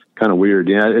 kind of weird.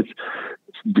 Yeah, it's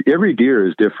every deer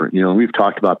is different. We've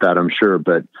talked about that, I'm sure,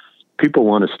 but people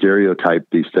want to stereotype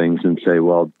these things and say,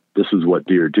 well, this is what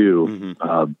deer do.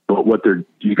 But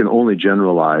you can only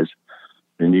generalize,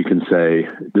 and you can say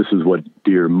this is what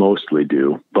deer mostly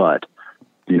do, but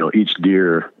each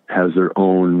deer has their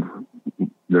own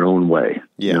way.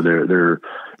 Yeah. They're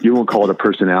you won't call it a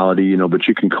personality, but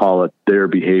you can call it their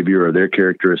behavior or their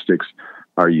characteristics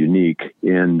are unique.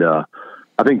 And I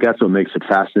think that's what makes it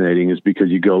fascinating, is because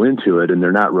you go into it and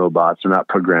they're not robots, they're not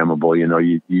programmable.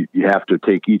 You have to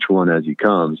take each one as he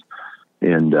comes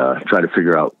and try to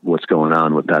figure out what's going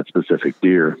on with that specific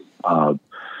deer.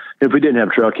 If we didn't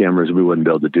have trail cameras, we wouldn't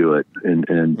be able to do it.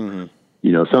 And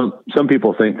some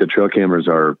people think that trail cameras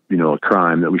are, a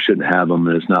crime, that we shouldn't have them,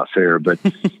 and it's not fair. But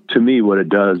to me, what it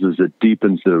does is it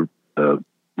deepens the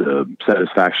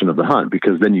satisfaction of the hunt,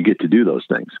 because then you get to do those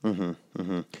things.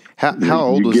 How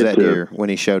old was that deer when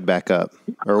he showed back up,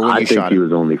 or when you shot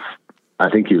him? I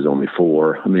think he was only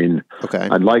 4. I mean, okay.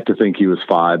 I'd like to think he was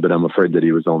 5, but I'm afraid that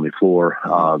he was only 4.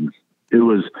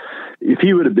 If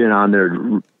he would have been on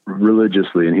there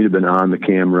religiously and he'd have been on the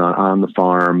camera on the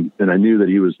farm, and I knew that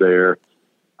he was there,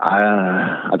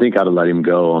 I think I'd have let him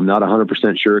go. I'm not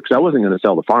 100% sure, because I wasn't going to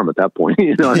sell the farm at that point.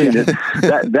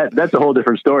 That's a whole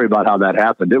different story about how that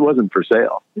happened. It wasn't for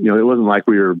sale. It wasn't like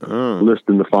we were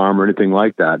listing the farm or anything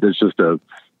like that. It's just a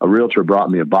realtor brought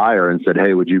me a buyer and said,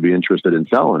 "Hey, would you be interested in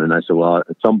selling?" And I said, "Well,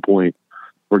 at some point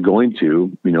we're going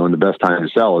to, and the best time to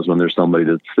sell is when there's somebody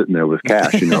that's sitting there with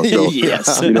cash, So,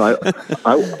 yes.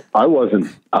 I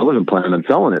wasn't planning on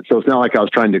selling it. So it's not like I was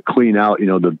trying to clean out,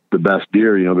 the best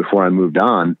deer, before I moved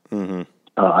on.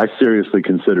 I seriously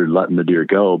considered letting the deer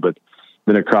go, but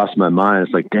then it crossed my mind.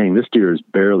 It's like, dang, this deer is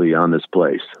barely on this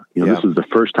place. This is the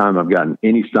first time I've gotten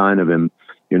any sign of him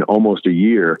in almost a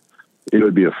year.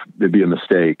 It'd be a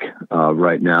mistake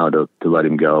right now to let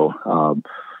him go.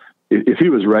 If he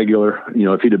was regular,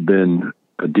 if he'd have been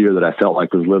a deer that I felt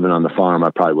like was living on the farm, I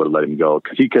probably would have let him go,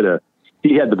 because he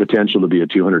had the potential to be a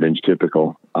 200-inch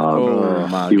typical.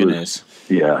 My goodness.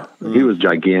 He was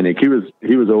gigantic. He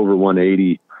was over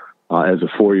 180 as a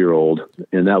 4-year-old,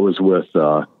 and that was with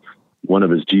one of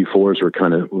his G4s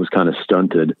was kind of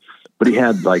stunted, but he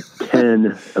had like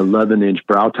 10, 11-inch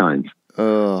brow tines.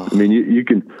 I mean, you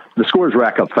can, the scores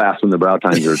rack up fast when the brow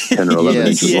tines are 10 or 11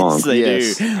 inches long.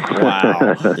 Yes, they do.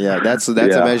 Wow. Yeah, that's a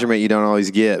measurement you don't always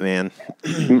get, man.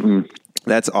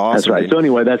 That's awesome. That's right. So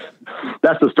anyway, that's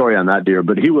the story on that deer,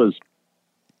 but he was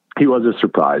a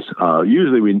surprise.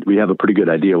 Usually we have a pretty good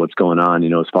idea what's going on,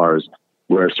 as far as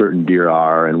where certain deer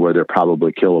are and where they're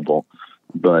probably killable.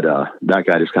 But that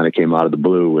guy just kind of came out of the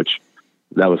blue, which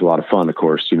that was a lot of fun, of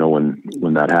course,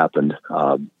 when that happened.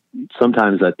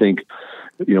 Sometimes I think,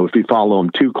 if you follow them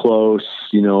too close,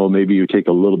 maybe you take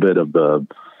a little bit of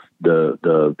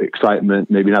the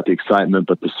excitement, maybe not the excitement,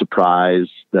 but the surprise,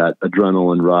 that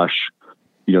adrenaline rush,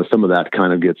 some of that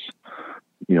kind of gets,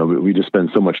 we just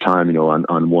spend so much time,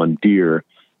 on one deer,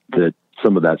 that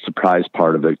some of that surprise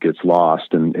part of it gets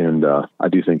lost. And I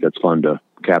do think that's fun to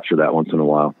capture that once in a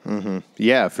while.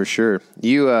 Yeah, for sure.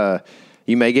 You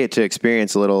may get to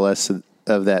experience a little less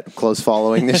of that close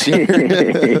following this year.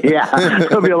 Yeah,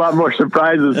 there'll be a lot more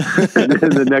surprises in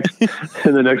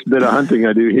the next bit of hunting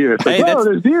I do here. It's like,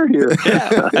 there's deer here.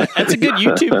 Yeah, that's a good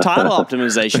YouTube title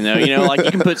optimization, though. Like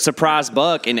you can put surprise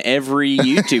buck in every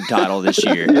YouTube title this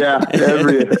year. Yeah,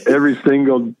 every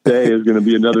single day is going to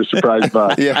be another surprise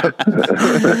buck. Yeah.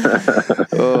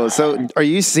 So are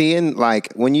you seeing,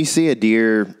 like, when you see a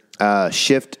deer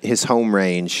shift his home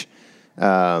range,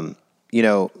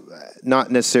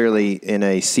 not necessarily in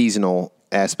a seasonal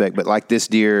aspect, but like this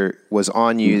deer was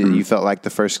on you, that you felt like the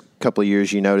first couple of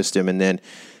years you noticed him and then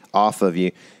off of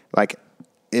you. Like,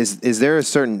 is there a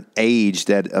certain age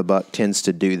that a buck tends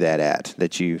to do that at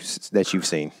you've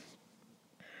seen?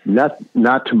 Not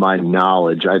to my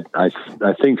knowledge.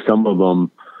 I think some of them,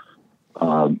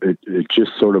 it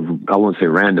just sort of, I won't say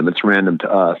random. It's random to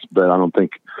us, but I don't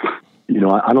think,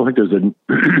 I don't think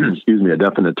there's a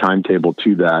definite timetable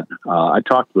to that. I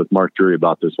talked with Mark Drury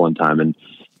about this one time, and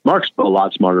Mark's a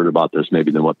lot smarter about this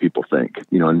maybe than what people think,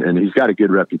 and he's got a good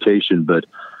reputation, but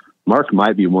Mark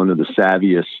might be one of the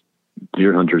savviest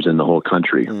deer hunters in the whole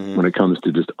country when it comes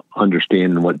to just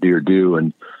understanding what deer do.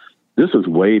 And this was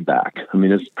way back. I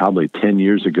mean, it's probably 10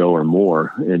 years ago or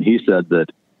more. And he said that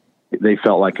they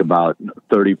felt like about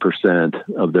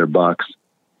 30% of their bucks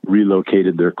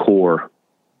relocated their core,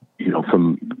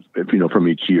 from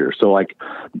each year. So like,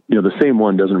 the same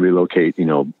one doesn't relocate,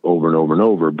 over and over and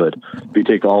over, but if you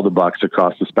take all the bucks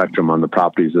across the spectrum on the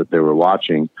properties that they were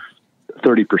watching,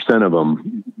 30% of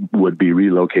them would be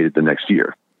relocated the next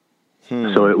year.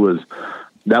 So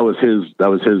that was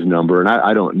his number. And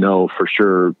I don't know for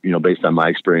sure, based on my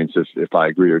experience, if I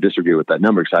agree or disagree with that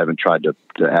number, because I haven't tried to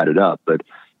add it up, but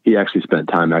he actually spent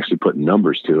time actually putting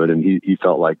numbers to it. And he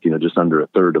felt like, just under a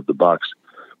third of the bucks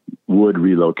would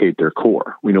relocate their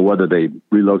core, whether they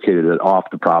relocated it off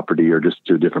the property or just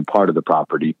to a different part of the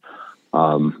property.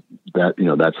 That's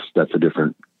a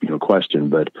different, question.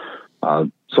 But,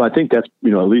 so I think that's,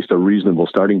 at least a reasonable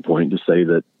starting point to say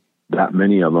that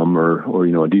many of them or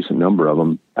a decent number of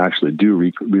them actually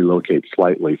do relocate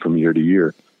slightly from year to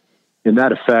year. And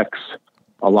that affects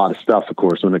a lot of stuff, of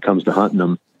course, when it comes to hunting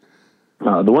them.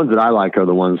 The ones that I like are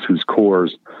the ones whose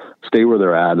cores stay where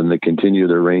they're at and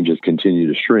their ranges continue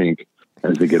to shrink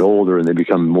as they get older and they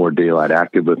become more daylight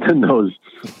active within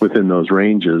those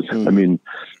ranges. I mean,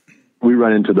 we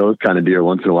run into those kind of deer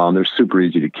once in a while, and they're super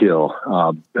easy to kill.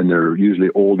 And they're usually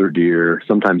older deer.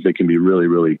 Sometimes they can be really,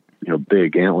 really,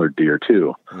 big antlered deer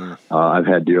too. I've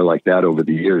had deer like that over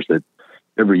the years that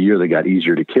every year they got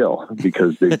easier to kill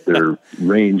because their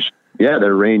range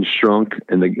shrunk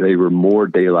and they were more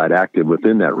daylight active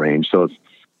within that range. So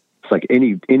it's like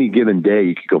any given day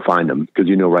you could go find them because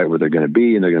right where they're going to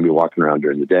be and they're going to be walking around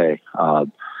during the day.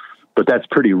 But that's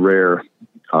pretty rare,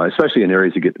 especially in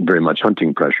areas that get very much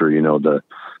hunting pressure.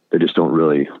 They just don't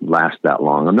really last that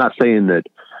long. I'm not saying that,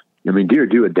 deer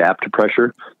do adapt to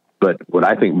pressure, but what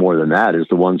I think more than that is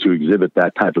the ones who exhibit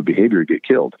that type of behavior get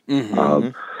killed.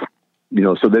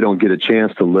 So they don't get a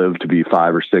chance to live to be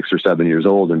 5 or 6 or 7 years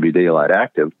old and be daylight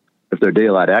active. If they're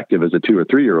daylight active as a 2 or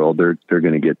 3 year old, they're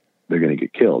going to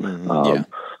get killed.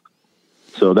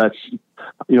 So that's,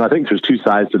 I think there's two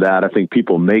sides to that. I think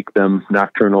people make them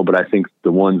nocturnal, but I think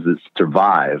the ones that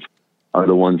survive are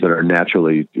the ones that are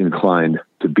naturally inclined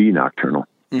to be nocturnal.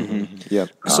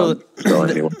 So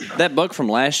anyway. That buck from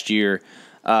last year,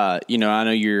 I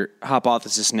know your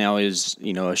hypothesis now is,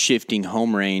 a shifting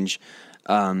home range.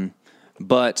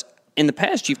 But in the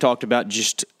past, you've talked about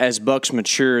just as bucks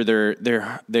mature,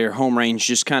 their home range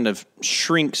just kind of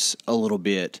shrinks a little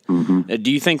bit.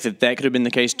 Do you think that could have been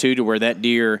the case too, to where that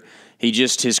deer,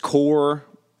 his core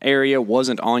area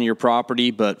wasn't on your property,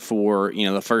 but for,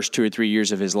 the first 2 or 3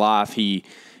 years of his life, he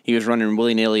was running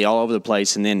willy-nilly all over the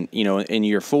place. And then, in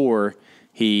year 4,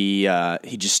 he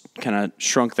just kind of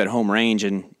shrunk that home range,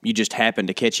 and you just happened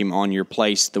to catch him on your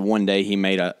place the one day he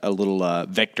made a little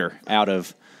vector out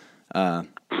of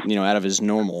his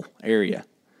normal area.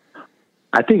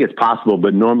 I think it's possible,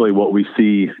 but normally what we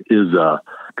see is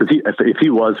because if he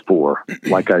was 4,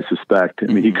 like I suspect,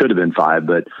 he could have been 5,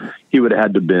 but he would have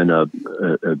had to have been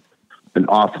an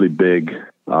awfully big.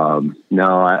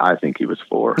 No, I think he was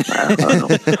 4. I don't know.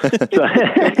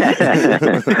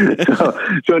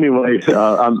 So anyway,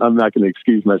 I'm not going to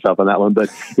excuse myself on that one. But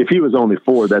if he was only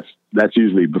 4, that's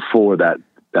usually before that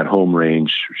home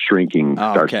range shrinking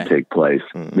starts to take place.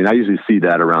 I usually see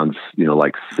that around,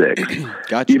 like 6.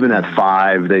 Gotcha. Even at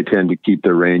 5, they tend to keep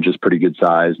their ranges pretty good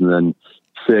size. And then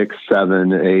 6,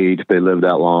 7, 8, they live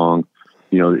that long.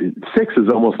 6 is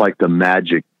almost like the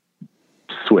magic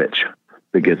switch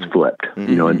that gets flipped,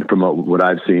 and from what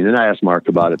I've seen, and I asked Mark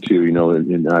about it too,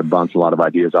 and I bounce a lot of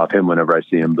ideas off him whenever I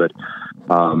see him, but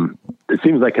it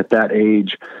seems like at that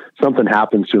age, something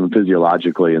happens to them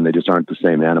physiologically and they just aren't the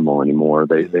same animal anymore.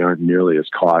 They aren't nearly as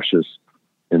cautious,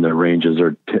 and their ranges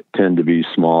tend to be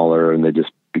smaller, and they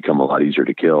just become a lot easier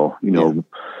to kill,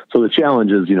 So the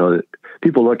challenge is,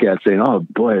 people look at saying, oh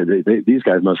boy, these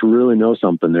guys must really know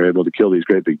something. They're able to kill these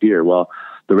great big deer. Well,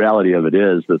 the reality of it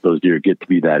is that those deer get to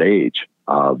be that age.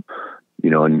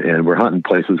 and we're hunting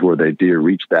places where the deer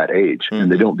reach that age,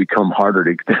 and they don't become harder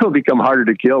to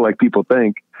kill like people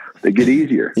think. They get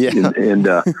easier. Yeah. And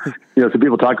so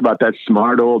people talk about that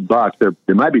smart old buck.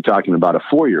 They might be talking about a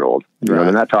 4-year-old. Right.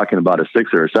 They're not talking about a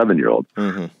 6 or a 7-year-old.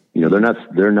 They're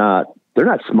not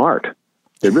smart.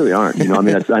 They really aren't.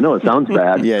 I know it sounds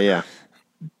bad. Yeah.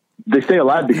 They stay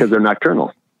alive because they're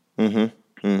nocturnal.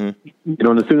 And as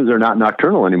soon as they're not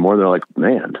nocturnal anymore, they're like,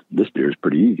 man, this deer is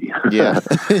pretty easy. Yeah.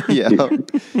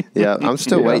 I'm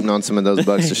still waiting on some of those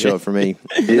bucks to show up for me.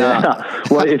 Yeah.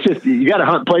 Well, it's just, you got to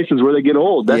hunt places where they get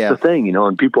old. That's the thing,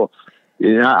 and people,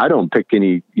 I don't pick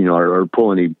any, or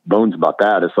pull any bones about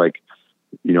that. It's like,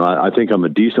 I think I'm a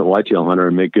decent whitetail hunter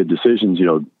and make good decisions,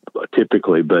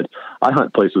 typically, but I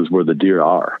hunt places where the deer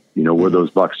are, where those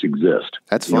bucks exist.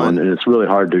 That's fun. And it's really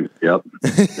hard to,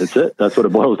 that's it. That's what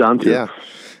it boils down to.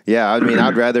 Yeah.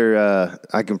 I'd rather,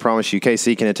 I can promise you,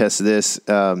 KC can attest to this.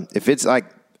 If it's like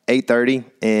 8:30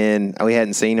 and we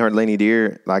hadn't seen hardly any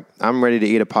deer, like I'm ready to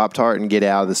eat a Pop-Tart and get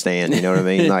out of the stand. You know what I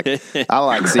mean? Like I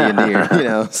like seeing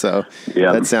deer, so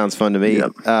that sounds fun to me.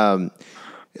 Yep.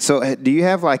 So do you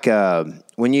have like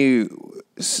when you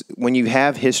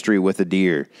have history with a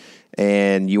deer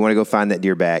and you want to go find that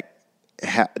deer back,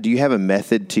 do you have a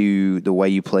method to the way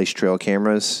you place trail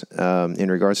cameras in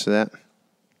regards to that?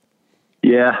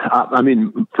 Yeah.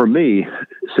 For me,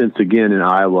 since again in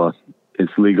Iowa,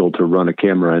 it's legal to run a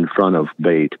camera in front of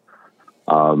bait.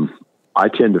 I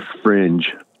tend to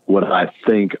fringe what I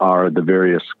think are the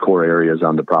various core areas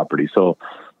on the property. So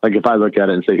like if I look at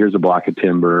it and say, here's a block of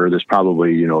timber, there's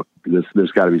probably,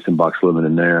 there's got to be some bucks living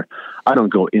in there. I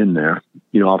don't go in there.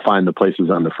 I'll find the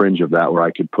places on the fringe of that where I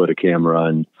could put a camera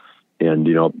and a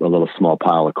little small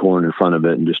pile of corn in front of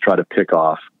it and just try to pick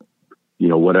off,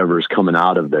 whatever's coming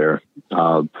out of there.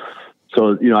 So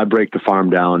I break the farm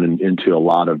down into a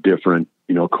lot of different,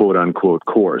 quote unquote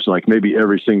cores. Like maybe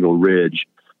every single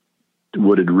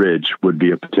wooded ridge would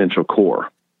be a potential core,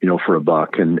 for a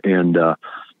buck.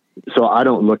 So I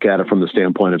don't look at it from the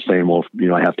standpoint of saying, well,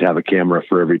 I have to have a camera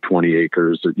for every 20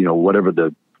 acres, whatever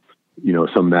the,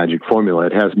 some magic formula.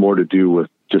 It has more to do with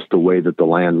just the way that the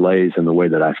land lays and the way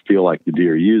that I feel like the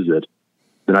deer use it.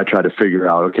 Then I try to figure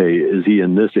out, okay, is he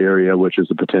in this area, which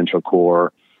is a potential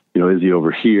core? Is he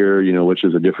over here, which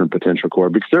is a different potential core?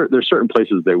 Because there's certain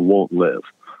places they won't live,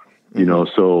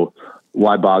 so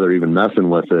why bother even messing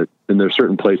with it? And there's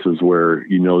certain places where,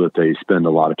 that they spend a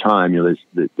lot of time,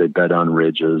 they bed on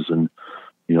ridges and,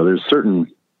 there's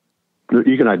certain,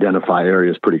 you can identify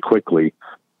areas pretty quickly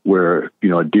where,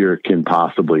 a deer can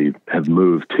possibly have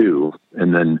moved to,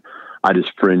 and then I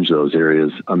just fringe those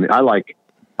areas. I like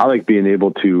being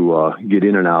able to get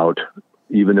in and out,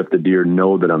 even if the deer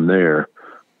know that I'm there,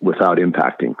 without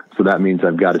impacting. So that means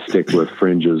I've got to stick with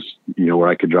fringes, where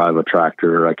I could drive a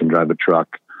tractor, or I can drive a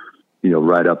truck,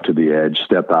 right up to the edge,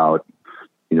 step out,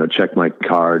 check my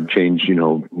card, change,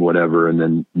 whatever, and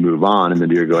then move on. And the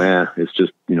deer go, it's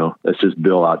just, that's just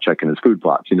Bill out checking his food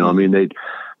plots.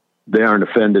 They aren't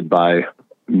offended by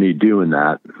me doing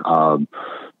that. So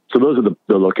those are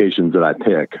the locations that I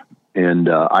pick. And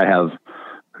I have,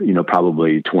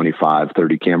 probably 25,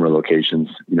 30 camera locations,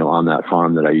 on that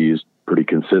farm that I use pretty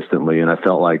consistently. And I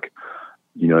felt like,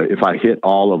 if I hit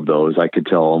all of those, I could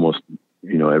tell almost,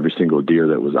 every single deer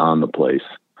that was on the place,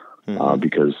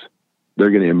 because they're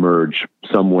going to emerge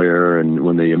somewhere. And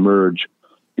when they emerge,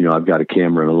 I've got a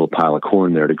camera and a little pile of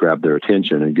corn there to grab their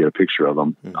attention and get a picture of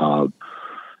them.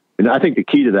 And I think the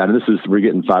key to that, and we're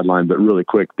getting sidelined, but really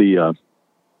quick,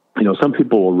 some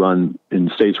people will run in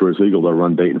states where it's legal, they'll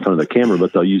run bait in front of the camera,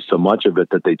 but they'll use so much of it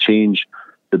that they change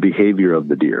the behavior of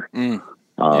the deer.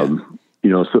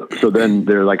 So then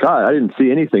they're like, I didn't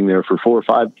see anything there for 4,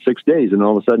 5, 6 days. And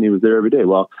all of a sudden he was there every day.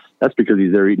 Well, that's because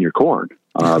he's there eating your corn.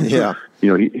 He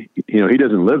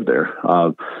doesn't live there.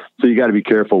 So you got to be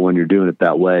careful when you're doing it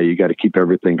that way. You got to keep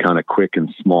everything kind of quick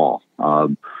and small.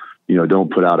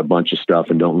 Don't put out a bunch of stuff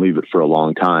and don't leave it for a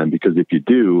long time, because if you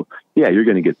do, you're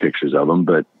going to get pictures of them.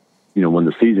 But, when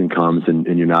the season comes and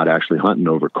you're not actually hunting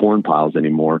over corn piles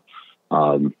anymore,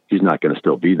 he's not going to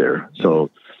still be there. So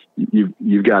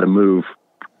you've got to move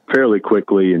fairly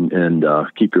quickly and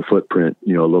keep your footprint, a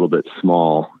little bit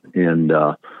small. And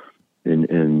I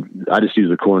just use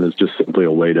the corn as just simply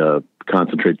a way to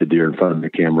concentrate the deer in front of the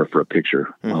camera for a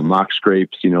picture. Mock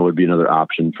scrapes, would be another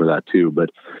option for that too. But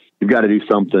you've got to do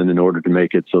something in order to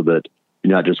make it so that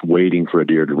you're not just waiting for a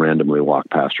deer to randomly walk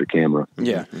past your camera.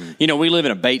 Yeah. We live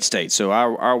in a bait state, so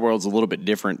our world's a little bit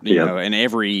different, you know, and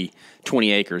every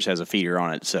 20 acres has a feeder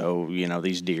on it. So,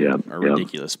 these deer are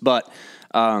ridiculous. But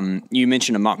you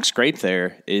mentioned a mock scrape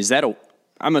there. Is that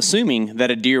I'm assuming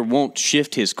that a deer won't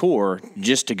shift his core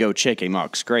just to go check a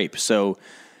mock scrape. So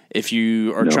if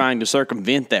you are trying to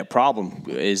circumvent that problem,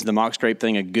 is the mock scrape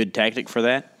thing a good tactic for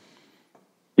that?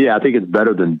 Yeah, I think it's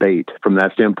better than bait from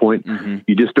that standpoint. Mm-hmm.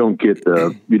 You just don't get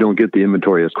the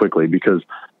inventory as quickly because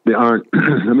they aren't.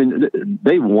 I mean,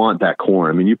 they want that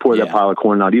corn. I mean, you pour that pile of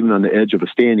corn out, even on the edge of a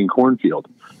standing cornfield,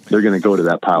 they're going to go to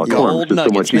that pile of corn. It's just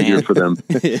so much easier for them.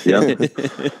 Yep.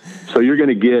 So you're going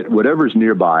to get whatever's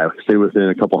nearby, say within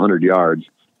a couple hundred yards.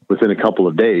 Within a couple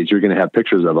of days, you're going to have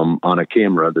pictures of them on a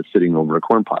camera that's sitting over a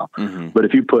corn pile. Mm-hmm. But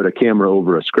if you put a camera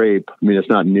over a scrape, I mean, it's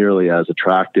not nearly as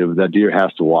attractive. That deer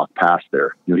has to walk past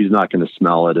there. You know, he's not going to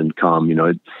smell it and come. You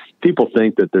know, people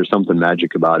think that there's something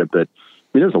magic about it, but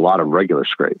I mean, there's a lot of regular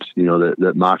scrapes. You know,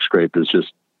 that mock scrape is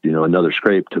just, you know, another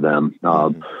scrape to them.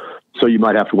 So you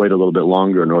might have to wait a little bit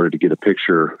longer in order to get a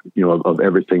picture, you know, of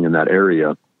everything in that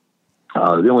area.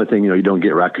 The only thing, you know, you don't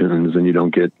get raccoons and you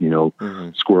don't get, you know,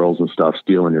 squirrels and stuff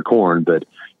stealing your corn, but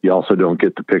you also don't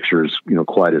get the pictures, you know,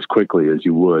 quite as quickly as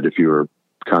you would if you were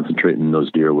concentrating those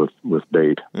deer with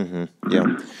bait. Mm-hmm.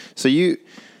 Yeah. So you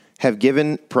have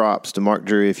given props to Mark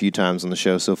Drury a few times on the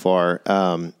show so far.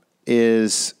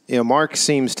 Mark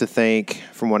seems to think,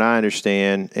 from what I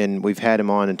understand, and we've had him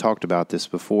on and talked about this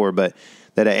before, but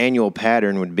that an annual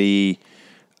pattern would be,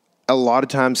 a lot of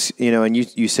times, you know, and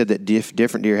you said that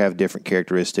different deer have different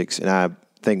characteristics, and I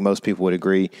think most people would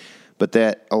agree, but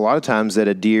that a lot of times that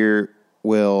a deer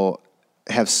will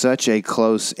have such a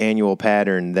close annual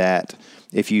pattern that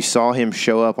if you saw him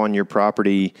show up on your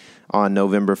property on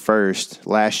November 1st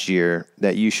last year,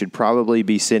 that you should probably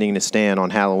be sitting in a stand on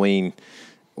Halloween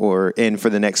for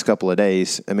the next couple of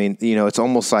days. I mean, you know, it's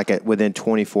almost like within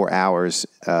 24 hours,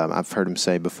 I've heard him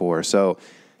say before. So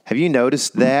have you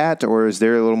noticed that, or is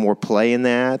there a little more play in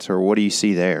that, or what do you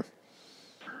see there?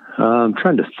 I'm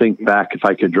trying to think back if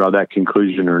I could draw that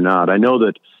conclusion or not. I know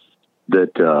that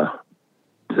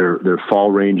their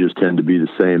fall ranges tend to be the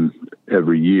same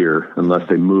every year unless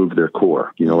they move their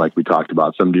core. You know, like we talked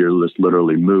about, some deer just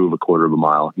literally move a quarter of a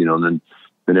mile, you know, and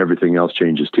then everything else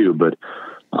changes too. But,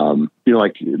 you know,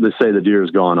 like let's say the deer is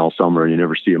gone all summer and you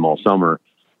never see him all summer.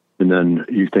 And then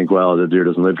you think, well, the deer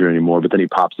doesn't live here anymore, but then he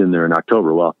pops in there in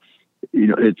October. Well, you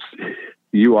know,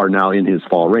 you are now in his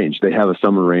fall range. They have a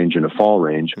summer range and a fall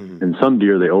range, and some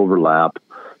deer, they overlap.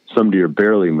 Some deer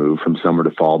barely move from summer to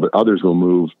fall, but others will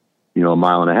move, you know, a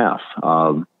mile and a half.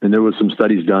 And there was some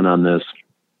studies done on this,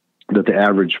 that the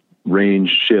average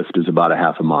range shift is about a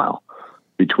half a mile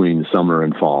between summer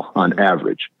and fall on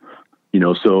average. You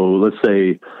know, so let's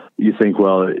say you think,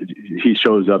 well, he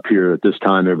shows up here at this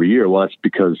time every year. Well, that's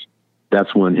because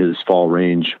that's when his fall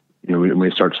range, you know, when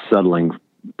he starts settling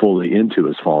fully into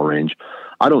his fall range.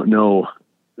 I don't know,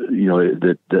 you know,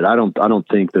 that I don't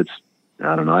think that's,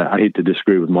 I don't know. I hate to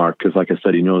disagree with Mark because, like I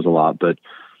said, he knows a lot, but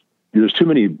there's too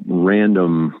many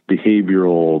random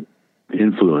behavioral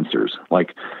influencers.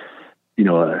 Like, you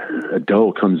know, a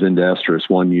doe comes into estrus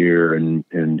one year and,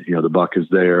 you know, the buck is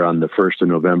there on the 1st of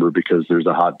November because there's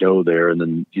a hot doe there. And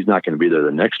then he's not going to be there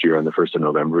the next year on the 1st of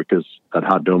November because that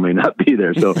hot doe may not be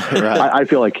there. So right. I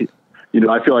feel like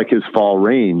his fall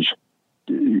range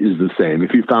is the same.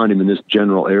 If you found him in this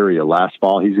general area last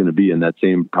fall, he's going to be in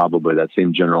probably that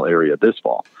same general area this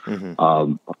fall.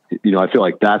 Mm-hmm. You know, I feel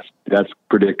like that's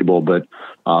predictable, but,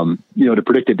 you know, to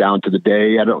predict it down to the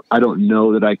day, I don't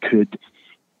know that I could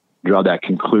draw that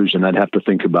conclusion. I'd have to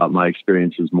think about my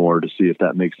experiences more to see if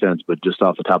that makes sense. But just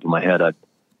off the top of my head,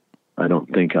 I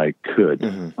don't think I could.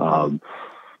 Mm-hmm.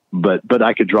 But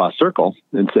I could draw a circle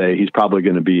and say he's probably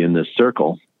going to be in this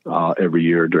circle every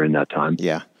year during that time.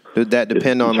 Yeah. Would that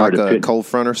depend on like a cold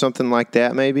front or something like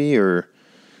that, maybe? Or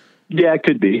yeah, it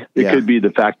could be. It could be the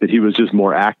fact that he was just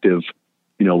more active,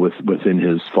 you know, within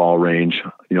his fall range,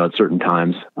 you know, at certain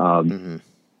times. You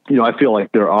know, I feel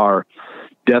like there are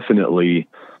definitely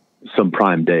some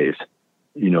prime days,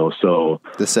 you know, so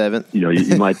the 7th, you know,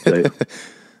 you might say,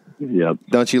 yeah.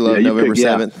 Don't you love November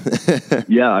 7th?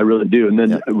 Yeah, I really do. And then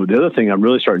the other thing I'm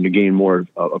really starting to gain more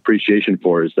appreciation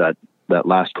for is that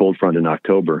last cold front in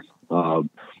October,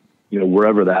 you know,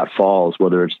 wherever that falls,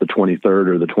 whether it's the 23rd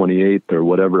or the 28th or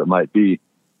whatever it might be,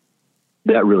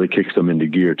 that really kicks them into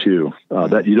gear too.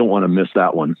 That you don't want to miss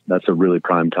that one. That's a really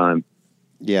prime time.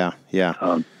 Yeah.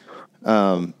 Yeah.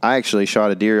 I actually shot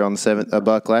a deer on the 7th, a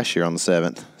buck last year on the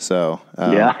 7th. So,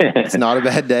 it's not a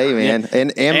bad day, man.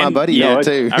 Yeah. And my buddy did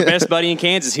too. Our best buddy in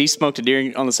Kansas, he smoked a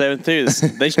deer on the 7th too.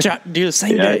 They shot deer the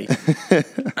same day.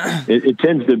 It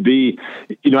tends to be,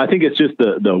 you know, I think it's just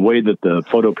the way that the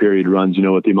photo period runs, you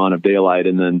know, with the amount of daylight,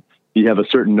 and then you have a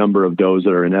certain number of does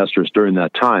that are in estrus during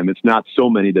that time. It's not so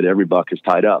many that every buck is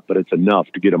tied up, but it's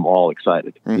enough to get them all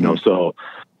excited, you know, so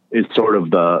it's sort of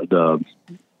the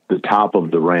top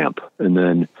of the ramp, and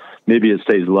then maybe it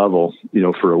stays level,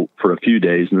 for a few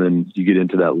days, and then you get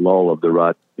into that lull of the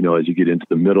rut, as you get into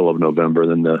the middle of November,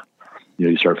 then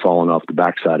you start falling off the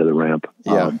backside of the ramp.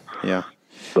 Yeah.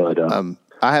 But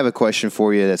I have a question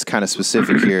for you that's kind of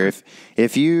specific here.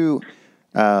 If you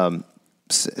have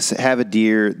a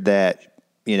deer that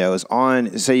is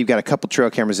on, say you've got a couple trail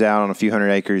cameras out on a few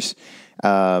hundred acres,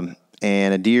 and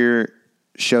a deer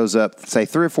shows up, say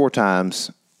 3 or 4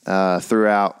 times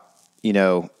throughout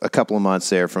a couple of months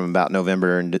there, from about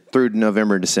November and through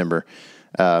November and December.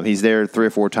 He's there 3 or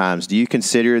 4 times. Do you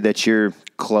consider that you're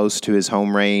close to his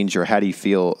home range, or how do you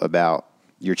feel about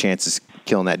your chances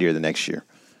killing that deer the next year?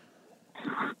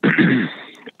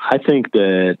 I think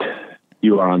that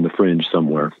you are on the fringe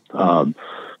somewhere.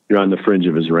 You're on the fringe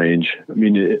of his range. I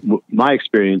mean, my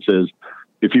experience is,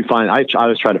 if you find, I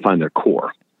always try to find their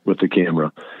core with the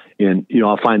camera, and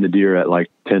I'll find the deer at like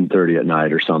 10:30 at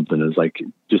night or something. It's like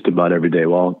just about every day.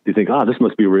 Well, you think, this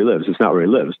must be where he lives. It's not where he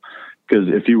lives, because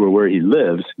if you were where he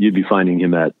lives, you'd be finding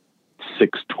him at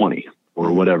 6:20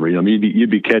 or whatever. You'd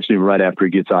be catching him right after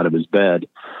he gets out of his bed.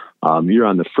 You're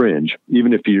on the fringe.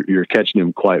 Even if you're catching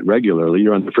him quite regularly,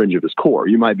 you're on the fringe of his core.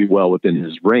 You might be well within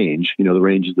his range. The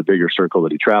range is the bigger circle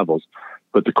that he travels,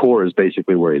 but the core is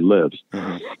basically where he lives.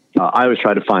 I always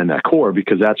try to find that core,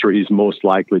 because that's where he's most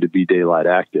likely to be daylight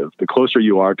active. The closer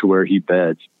you are to where he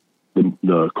beds,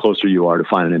 the closer you are to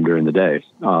finding him during the day.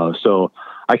 So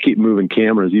I keep moving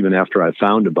cameras even after I've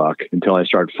found a buck until I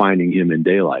start finding him in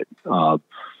daylight,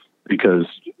 because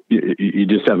you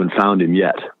just haven't found him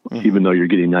yet, even though you're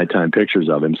getting nighttime pictures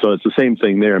of him. So it's the same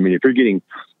thing there. I mean, if you're getting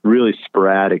really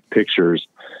sporadic pictures,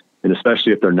 and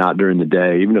especially if they're not during the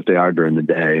day, even if they are during the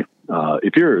day,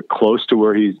 if you're close to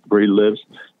where he lives,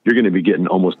 you're going to be getting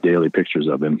almost daily pictures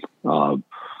of him. I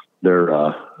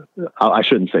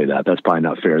shouldn't say that. That's probably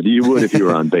not fair. You would if you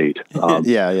were on bait.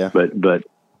 Yeah. But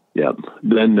yeah,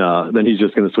 then he's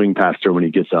just going to swing past her when he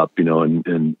gets up,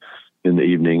 and in the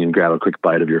evening, and grab a quick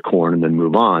bite of your corn and then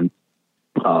move on.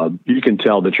 You can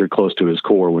tell that you're close to his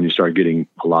core when you start getting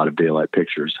a lot of daylight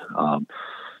pictures.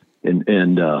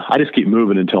 And I just keep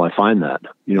moving until I find that,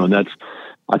 and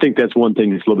I think that's one thing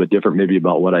that's a little bit different maybe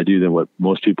about what I do than what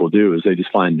most people do, is they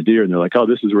just find the deer and they're like, oh,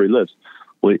 this is where he lives.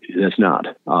 Well, that's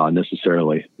not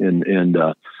necessarily. And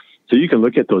so you can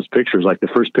look at those pictures, like the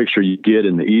first picture you get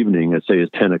in the evening, let's say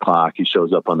it's 10 o'clock, he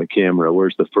shows up on the camera.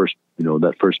 Where's the first,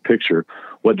 that first picture?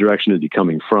 What direction is he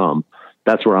coming from?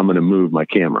 That's where I'm going to move my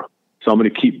camera. So I'm going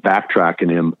to keep backtracking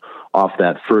him off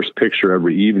that first picture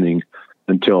every evening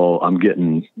until I'm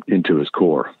getting into his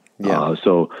core. Yeah.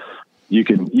 So you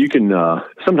can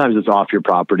sometimes it's off your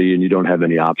property and you don't have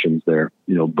any options there,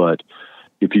 but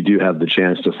if you do have the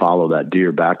chance to follow that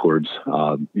deer backwards,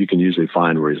 you can usually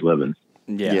find where he's living.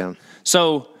 Yeah.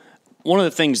 So one of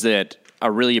the things that I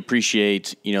really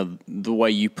appreciate, the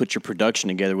way you put your production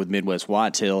together with Midwest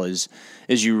Whitetail is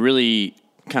you really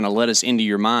kind of let us into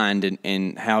your mind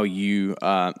and how you,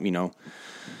 I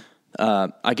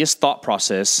guess, thought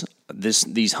process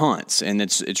these hunts, and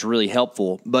it's really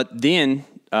helpful. But then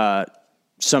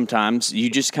sometimes you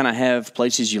just kind of have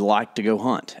places you like to go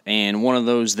hunt, and one of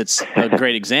those that's a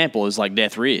great example is like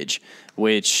Death Ridge,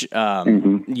 which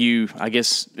you, I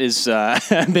guess, is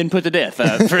been put to death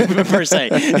per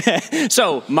se.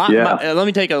 So let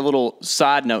me take a little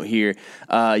side note here.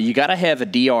 You got to have a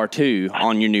DR2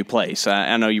 on your new place.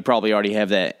 I know you probably already have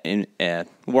that in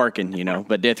working,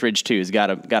 but Death Ridge 2 has got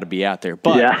to be out there.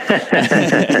 But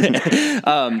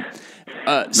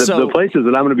the places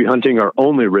that I'm going to be hunting are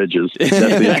only ridges. That's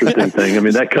the interesting thing. I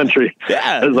mean, that country,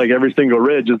 it's like every single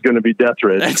ridge is going to be Death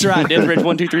Ridge. That's right. Death Ridge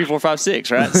 1, 2, 3, 4, 5,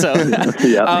 6, right? So,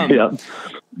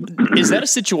 is that a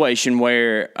situation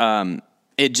where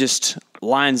it just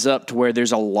lines up to where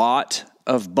there's a lot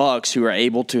of bucks who are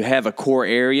able to have a core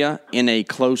area in a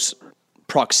close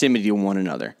proximity to one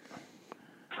another?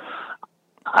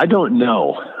 I don't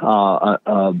know.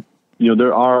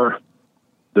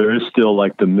 There is still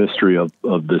like the mystery of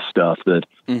this stuff that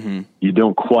you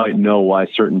don't quite know why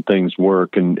certain things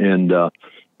work. And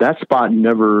that spot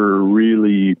never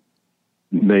really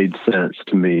made sense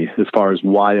to me as far as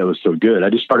why it was so good. I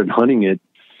just started hunting it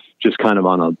just kind of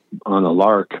on a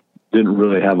lark. Didn't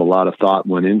really have a lot of thought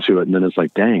went into it. And then it's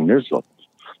like, dang, there's a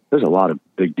lot of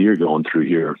big deer going through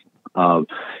here.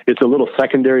 It's a little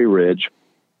secondary ridge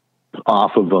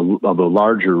off of a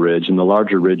larger ridge, and the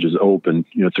larger ridge is open.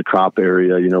 It's a crop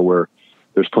area, where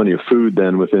there's plenty of food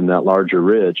then within that larger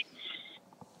ridge.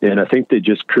 And I think they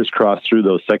just crisscross through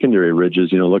those secondary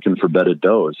ridges, looking for bedded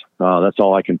does. That's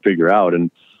all I can figure out.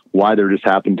 And why there just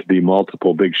happened to be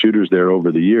multiple big shooters there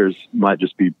over the years might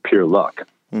just be pure luck.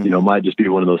 You know, it might just be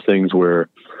one of those things where,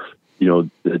 you know,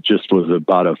 it just was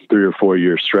about a 3 or 4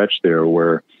 year stretch there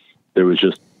where there was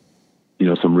just, you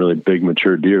know, some really big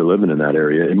mature deer living in that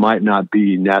area. It might not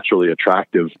be naturally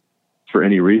attractive for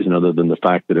any reason other than the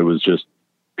fact that it was just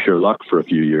pure luck for a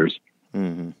few years.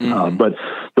 But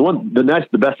the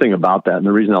best thing about that, and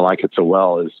the reason I like it so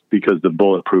well, is because the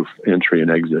bulletproof entry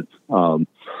and exit.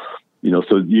 You know,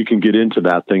 so you can get into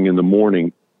that thing in the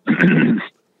morning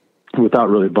without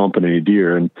really bumping any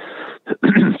deer. And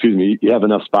excuse me, you have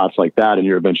enough spots like that, and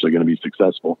you're eventually going to be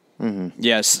successful.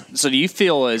 Yes. So do you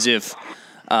feel as if,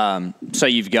 say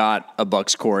you've got a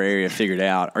buck's core area figured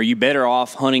out, are you better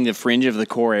off hunting the fringe of the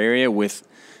core area with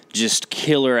just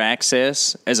killer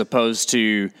access as opposed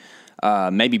to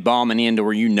maybe bombing into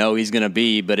where you know he's going to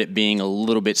be, but it being a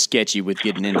little bit sketchy with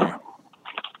getting in there?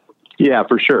 Yeah,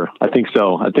 for sure. I think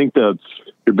so. I think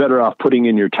you're better off putting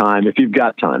in your time if you've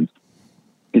got time.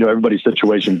 You know, everybody's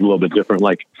situation is a little bit different.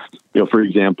 Like, you know, for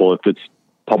example, if it's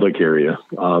public area,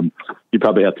 you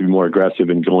probably have to be more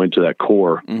aggressive in going to that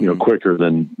core, you know, quicker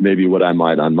than maybe what I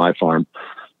might on my farm.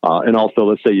 And also,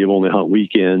 let's say you only hunt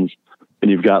weekends and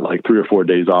you've got like 3 or 4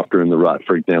 days off during the rut,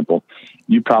 for example,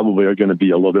 you probably are going to be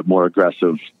a little bit more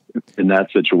aggressive in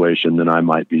that situation than I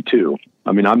might be too.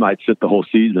 I mean, I might sit the whole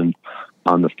season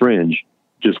on the fringe,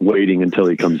 just waiting until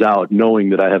he comes out,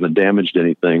 knowing that I haven't damaged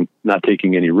anything, not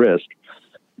taking any risk.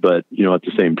 But, you know, at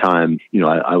the same time, you know,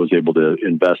 I was able to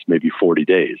invest maybe 40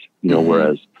 days, you know,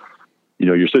 whereas, you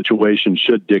know, your situation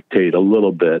should dictate a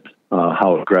little bit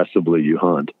how aggressively you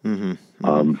hunt.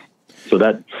 So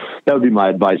that would be my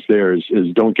advice there is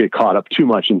don't get caught up too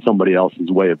much in somebody else's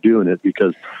way of doing it,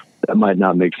 because that might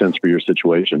not make sense for your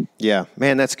situation. Yeah,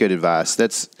 man, that's good advice.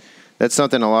 That's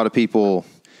something a lot of people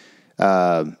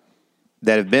that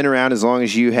have been around as long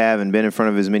as you have and been in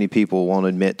front of as many people won't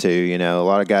admit to. You know, a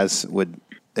lot of guys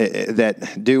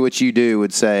that do what you do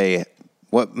would say,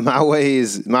 "What my way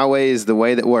is the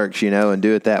way that works," you know, and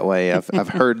do it that way. I've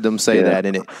heard them say that,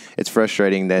 and it's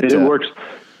frustrating that it works.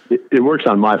 It works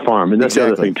on my farm, and that's the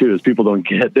other thing too is people don't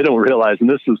realize. And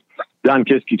this is Don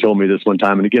Kiske told me this one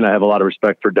time, and again, I have a lot of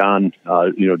respect for Don,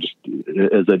 you know, just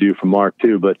as I do for Mark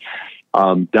too. But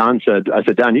Don said, I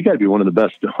said, Don, you got to be one of the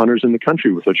best hunters in the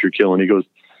country with what you're killing.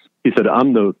 He said,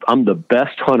 I'm the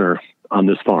best hunter on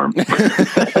this farm. He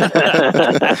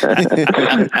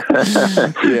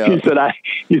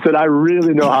said, I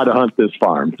really know how to hunt this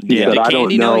farm. Did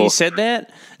Candy know you said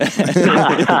that?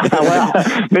 Well,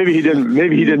 maybe he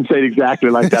didn't say it exactly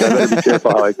like that. I better be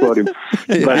careful how I quote him.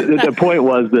 But the point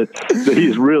was that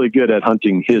he's really good at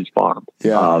hunting his farm.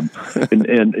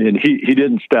 And he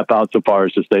didn't step out so far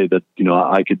as to say that, you know,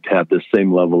 I could have this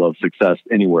same level of success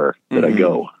anywhere that I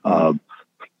go.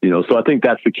 You know, so I think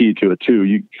that's the key to it too.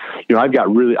 You know, I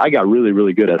got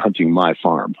really good at hunting my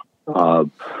farm.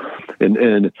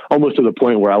 And almost to the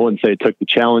point where I wouldn't say it took the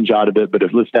challenge out of it, but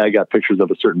if let's say I got pictures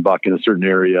of a certain buck in a certain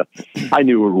area, I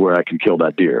knew where I could kill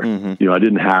that deer. You know, I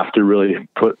didn't have to really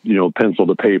put, you know, pencil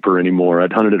to paper anymore.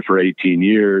 I'd hunted it for 18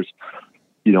 years.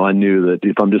 You know, I knew that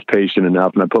if I'm just patient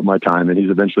enough and I put my time in,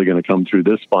 he's eventually going to come through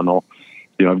this funnel.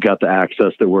 You know, I've got the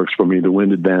access that works for me. The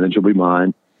wind advantage will be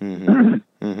mine.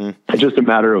 It's just a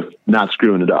matter of not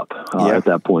screwing it up at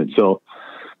that point. So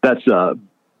that's, I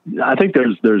think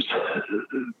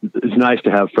it's nice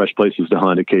to have fresh places to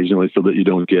hunt occasionally so that you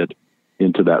don't get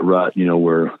into that rut, you know,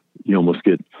 where you almost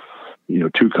get, you know,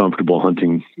 too comfortable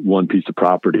hunting one piece of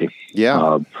property.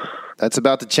 Yeah. That's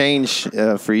about to change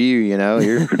for you. You know,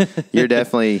 you're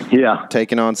definitely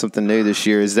taking on something new this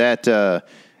year. Is that,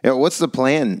 what's the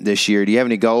plan this year? Do you have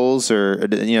any goals, or,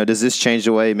 you know, does this change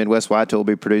the way Midwest Whitetail will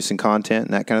be producing content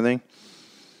and that kind of thing?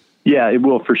 Yeah, it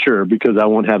will for sure, because I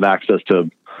won't have access to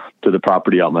the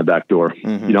property out my back door.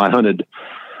 You know, I hunted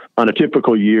on a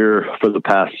typical year for the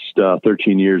past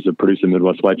 13 years of producing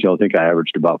Midwest Whitetail. I think I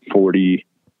averaged about 40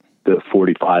 to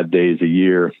 45 days a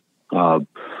year.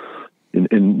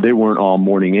 And they weren't all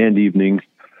morning and evening,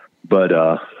 but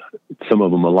a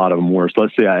lot of them were. So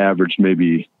let's say I averaged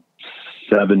maybe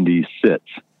 70 sits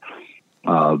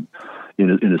in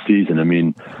a season. I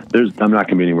mean, I'm not going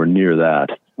to be anywhere near that.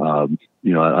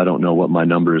 You know, I don't know what my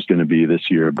number is going to be this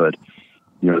year, but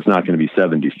you know, it's not going to be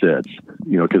 70 sits,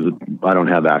 you know, because I don't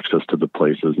have access to the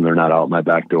places and they're not out my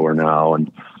back door now.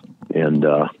 And you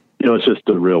know, it's just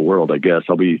the real world, I guess.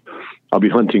 I'll be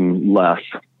hunting less,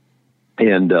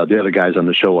 and the other guys on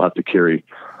the show will have to carry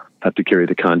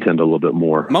the content a little bit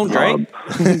more. Come on, Drake.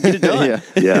 Get it done.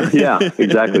 Yeah,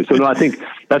 exactly. So no, I think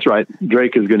that's right.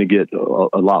 Drake is going to get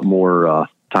a lot more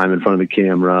time in front of the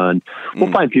camera, and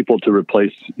we'll find people to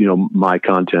replace, you know, my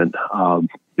content.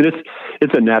 And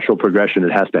it's a natural progression.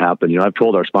 It has to happen. You know, I've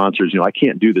told our sponsors, you know, I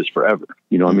can't do this forever.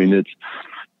 You know, I mean,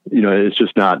 it's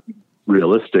just not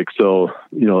realistic. So,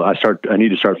 I need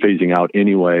to start phasing out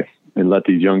anyway and let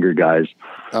these younger guys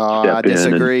I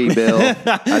disagree, Bill.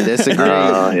 I disagree.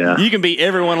 Yeah. You can beat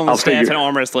everyone on the staff in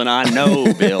arm wrestling. I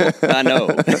know, Bill. I know.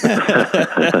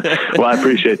 Well, I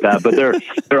appreciate that, but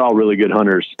they're all really good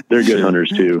hunters. They're good hunters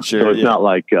too. Sure, so it's not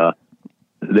like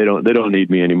they don't need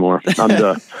me anymore. I'm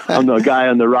the guy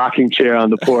on the rocking chair on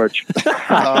the porch.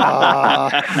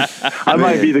 I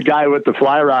might be the guy with the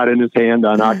fly rod in his hand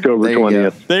on October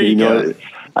 20th. There you go.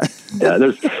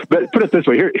 But put it this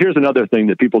way. Here's another thing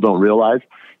that people don't realize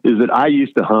is that I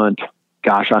used to hunt.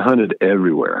 Gosh, I hunted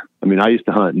everywhere. I mean, I used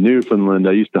to hunt Newfoundland.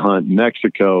 I used to hunt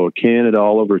Mexico, Canada,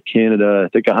 all over Canada. I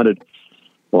think I hunted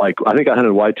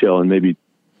whitetail in maybe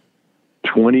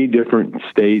 20 different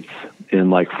states in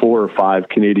like 4 or 5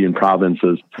 Canadian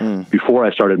provinces before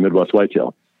I started Midwest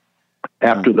Whitetail.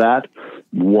 After that,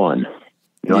 one.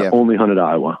 I only hunted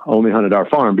Iowa, only hunted our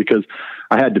farm because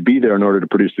I had to be there in order to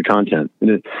produce the content. And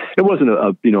it wasn't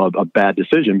a bad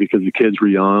decision because the kids were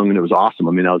young and it was awesome.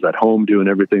 I mean, I was at home doing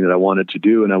everything that I wanted to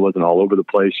do and I wasn't all over the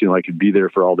place. I could be there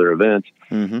for all their events.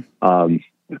 But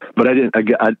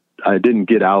I didn't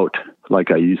get out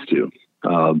like I used to.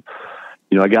 I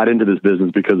got into this business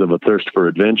because of a thirst for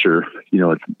adventure.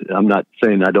 I'm not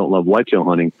saying I don't love whitetail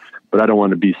hunting, but I don't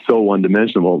want to be so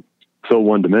one-dimensional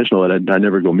that I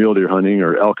never go mule deer hunting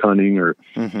or elk hunting or,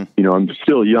 I'm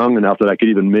still young enough that I could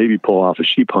even maybe pull off a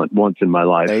sheep hunt once in my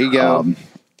life. There you go.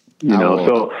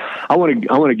 So I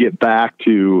want to get back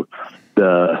to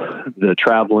the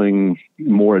traveling,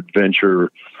 more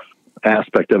adventure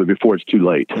aspect of it before it's too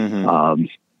late. I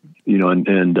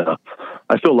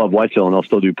still love whitetail and I'll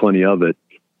still do plenty of it.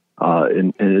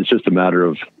 And it's just a matter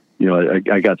of,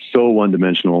 I got so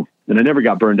one-dimensional and I never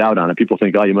got burned out on it. People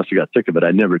think, oh, you must've got sick of it.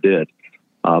 I never did.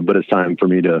 But it's time for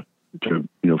me to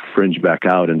fringe back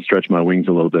out and stretch my wings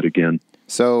a little bit again.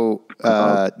 So,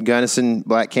 Gunnison,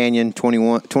 Black Canyon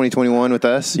 2021 with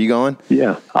us, you going?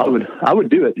 Yeah, I would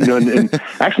do it. And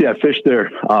actually I fished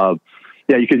there.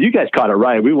 Because you guys caught it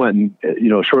right. We went,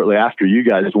 shortly after you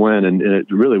guys went, and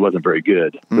it really wasn't very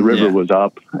good. The river was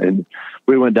up, and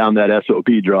we went down that SOP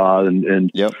draw,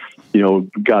 and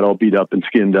got all beat up and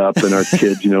skinned up, and our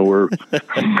kids, were,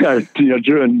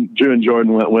 Drew and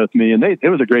Jordan went with me, and it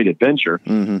was a great adventure,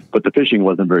 but the fishing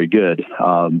wasn't very good.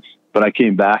 But I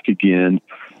came back again.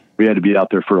 We had to be out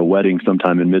there for a wedding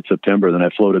sometime in mid-September. Then I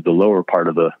floated the lower part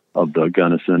of the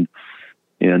Gunnison,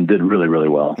 and did really, really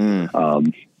well.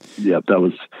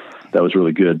 That was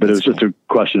really good, but it was just a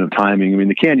question of timing. I mean,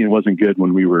 the canyon wasn't good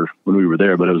when we were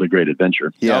there, but it was a great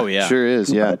adventure. Yeah, sure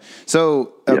is. Yeah.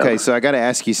 So, okay. So I got to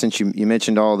ask you, since you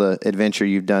mentioned all the adventure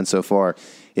you've done so far,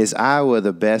 is Iowa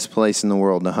the best place in the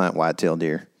world to hunt whitetail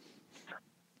deer?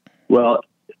 Well,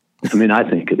 I mean, I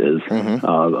think it is. I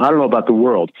don't know about the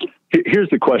world. Here's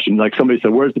the question. Like somebody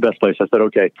said, where's the best place? I said,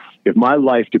 okay, if my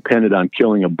life depended on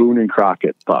killing a Boone and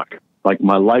Crockett buck, like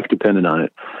my life depended on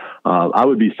it, I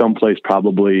would be someplace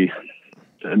probably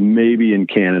maybe in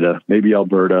Canada, maybe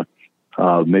Alberta,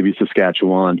 maybe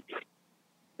Saskatchewan,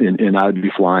 and I'd be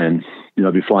flying,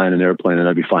 I'd be flying an airplane and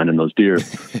I'd be finding those deer.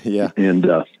 Yeah. And,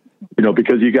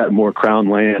 because you got more crown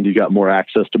land, you got more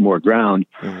access to more ground,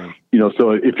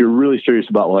 so if you're really serious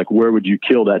about like, where would you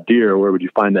kill that deer? Or where would you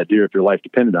find that deer if your life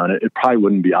depended on it? It probably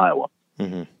wouldn't be Iowa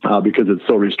because it's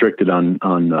so restricted on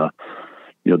the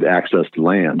access to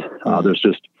land.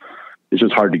 It's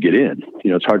just hard to get in.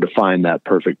 It's hard to find that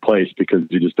perfect place because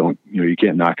you just don't, you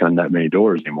can't knock on that many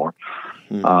doors anymore.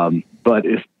 But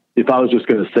if I was just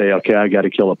going to say, okay, I got to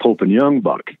kill a Pope and Young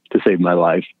buck to save my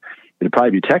life, it'd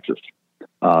probably be Texas.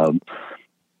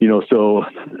 So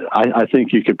I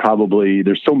think you could probably,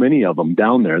 there's so many of them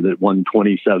down there that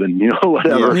 127,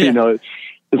 whatever,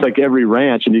 it's like every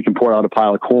ranch, and you can pour out a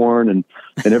pile of corn and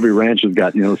every ranch has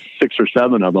got, 6 or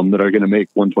 7 of them that are going to make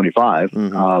 125.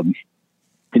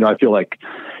 I feel like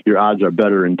your odds are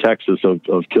better in Texas of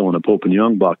killing a Pope and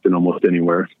Young buck than almost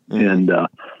anywhere.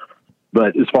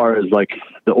 But as far as like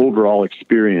the overall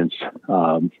experience,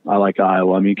 I like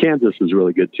Iowa. I mean, Kansas is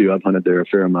really good too. I've hunted there a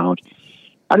fair amount.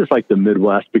 I just like the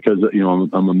Midwest because,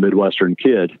 I'm a Midwestern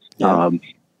kid. Yeah.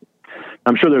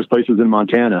 I'm sure there's places in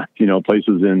Montana,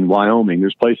 places in Wyoming.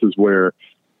 There's places where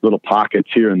little pockets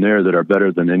here and there that are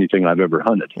better than anything I've ever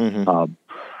hunted.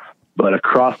 But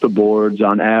across the boards,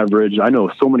 on average, I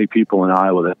know so many people in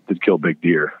Iowa that kill big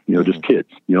deer, just kids,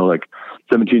 like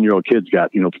 17-year-old kids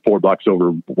got, 4 bucks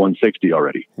over 160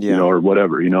 already, or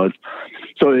whatever,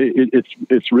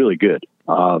 it's really good.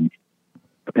 And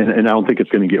I don't think it's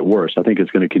going to get worse. I think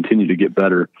it's going to continue to get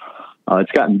better.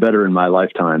 It's gotten better in my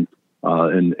lifetime.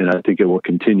 And I think it will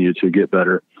continue to get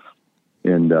better.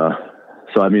 And,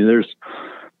 so, I mean,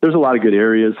 there's a lot of good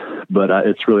areas, but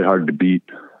it's really hard to beat,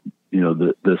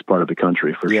 this part of the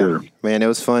country for sure. Man, it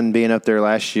was fun being up there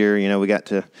last year.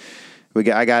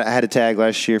 I had a tag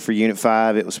last year for Unit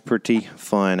 5. It was pretty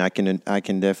fun. I can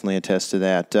definitely attest to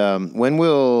that.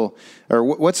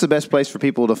 What's the best place for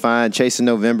people to find Chasing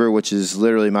November, which is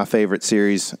literally my favorite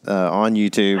series on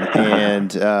YouTube,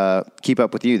 and keep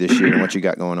up with you this year and what you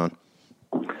got going on?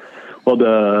 Well,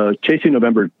 the Chasing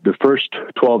November, the first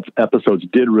 12 episodes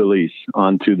did release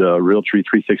onto the Realtree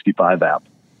 365 app.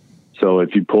 So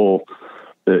if you pull,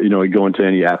 you go into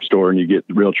any app store and you get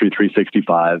Realtree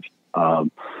 365,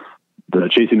 the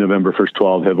Chasing November first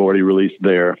 12 have already released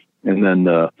there. And then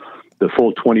the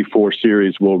full 24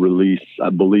 series will release, I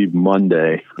believe,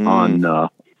 Monday on our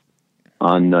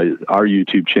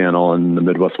YouTube channel and the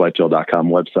MidwestWhitetail.com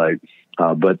website.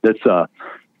 But it's,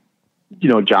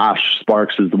 Josh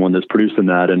Sparks is the one that's producing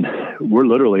that. And we're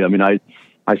literally,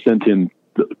 I sent him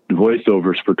the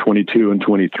voiceovers for 22 and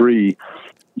 23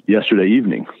 yesterday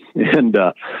evening. And,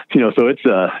 so it's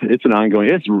an ongoing,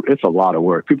 it's a lot of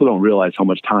work. People don't realize how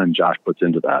much time Josh puts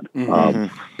into that.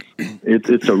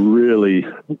 It's a really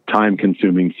time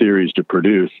consuming series to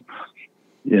produce.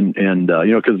 And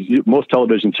cause most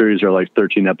television series are like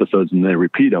 13 episodes and they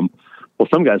repeat them. Well,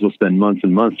 some guys will spend months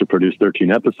and months to produce 13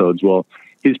 episodes. Well,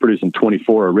 he's producing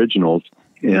 24 originals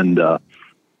and,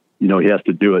 he has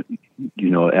to do it,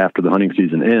 after the hunting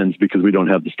season ends because we don't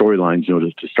have the storylines,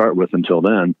 to start with until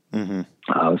then.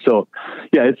 So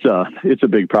yeah, it's a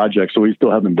big project. So we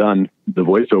still haven't done the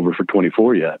voiceover for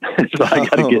 24 yet. So I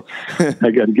got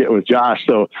to get with Josh.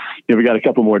 So, we got a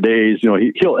couple more days,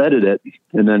 he'll edit it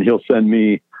and then he'll send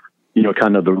me,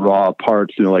 kind of the raw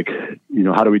parts,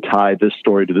 how do we tie this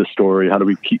story to this story? How do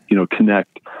we keep,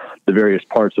 connect the various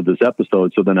parts of this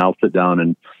episode? So then I'll sit down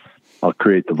and I'll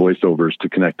create the voiceovers to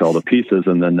connect all the pieces.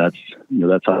 And then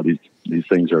that's how these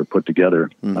things are put together.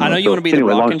 I know you want to be the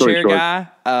rocking chair guy,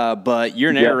 but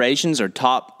your narrations are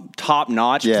top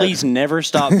notch. Yeah. Please never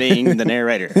stop being the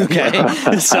narrator. Okay.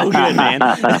 It's so good, man.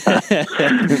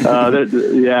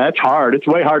 It's hard. It's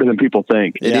way harder than people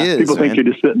think. It is, people think you're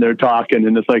just sitting there talking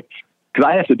and it's like, cause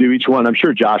I have to do each one. I'm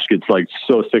sure Josh gets like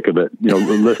so sick of it,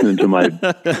 listening to my,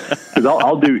 cause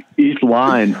I'll do each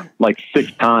line like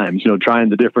 6 times, trying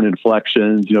the different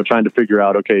inflections, trying to figure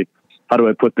out, okay, how do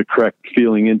I put the correct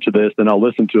feeling into this? Then I'll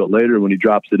listen to it later when he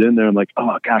drops it in there. I'm like,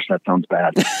 oh gosh, that sounds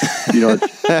bad.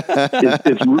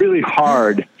 It's really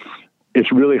hard.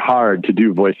 It's really hard to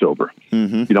do voiceover.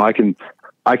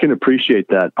 I can appreciate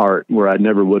that art where I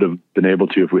never would have been able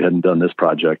to if we hadn't done this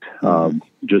project.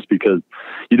 Just because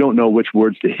you don't know which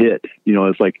words to hit.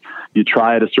 It's like you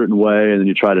try it a certain way and then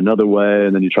you try it another way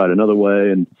and then you try it another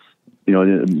way. And,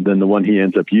 then the one he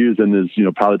ends up using is,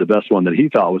 probably the best one that he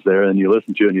thought was there. And you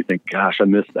listen to it and you think, gosh, I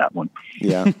missed that one.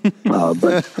 Yeah.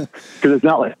 But cause it's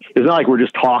not like we're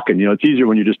just talking, it's easier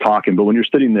when you're just talking, but when you're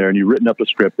sitting there and you've written up a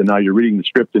script and now you're reading the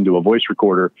script into a voice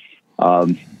recorder,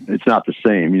 it's not the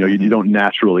same. You don't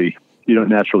naturally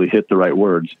hit the right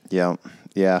words. Yeah.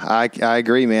 Yeah. I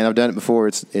agree, man. I've done it before.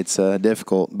 It's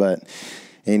difficult, but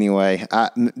anyway,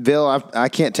 Bill, I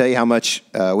can't tell you how much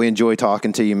we enjoy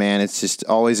talking to you, man. It's just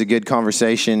always a good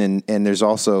conversation, and there's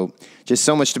also just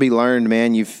so much to be learned,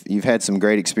 man. You've had some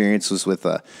great experiences with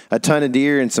a ton of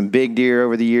deer and some big deer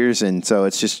over the years, and so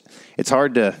it's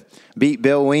hard to beat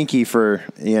Bill Winke for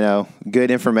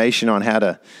good information on how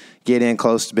to get in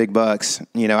close to big bucks.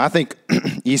 I think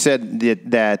you said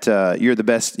that you're the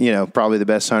best, probably the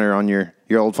best hunter on your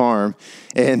old farm,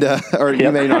 and or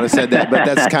you may not have said that, but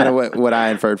that's kind of what I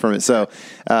inferred from it. So,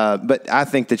 but I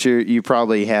think that you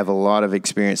probably have a lot of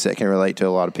experience that can relate to a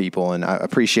lot of people, and I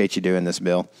appreciate you doing this,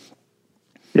 Bill.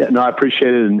 Yeah, no, I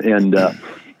appreciate it, and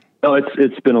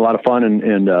it's been a lot of fun,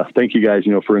 and thank you guys,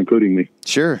 for including me.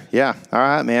 Sure, yeah, all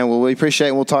right, man. Well, we appreciate it.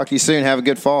 And we'll talk to you soon. Have a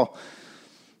good fall.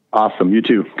 Awesome. You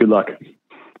too. Good luck.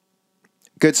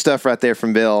 Good stuff right there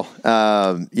from Bill.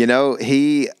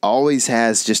 He always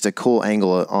has just a cool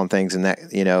angle on things, and that,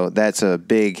 that's a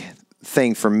big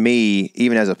thing for me,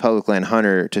 even as a public land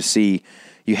hunter, to see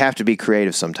you have to be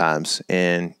creative sometimes.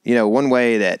 And, one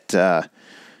way that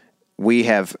we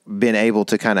have been able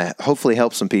to kind of hopefully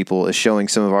help some people is showing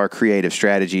some of our creative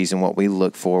strategies and what we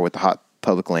look for with the hot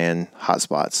public land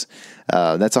hotspots.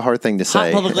 That's a hard thing to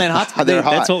say. Hot public land hotspots. They're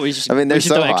hot. That's what we should. They're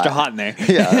so throw hot. extra hot in there.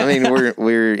 Yeah,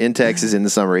 we're in Texas in the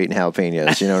summer eating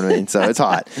jalapenos. You know what I mean? So it's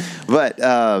hot. But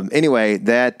anyway,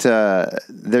 that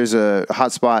there's a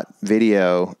hotspot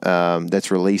video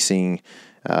that's releasing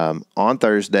on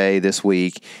Thursday this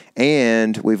week,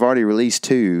 and we've already released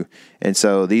 2. And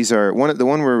so these are the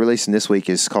one we're releasing this week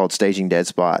is called Staging Dead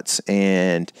Spots,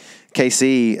 and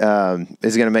KC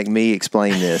is going to make me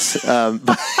explain this.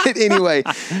 But anyway,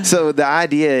 so the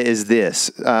idea is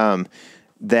this,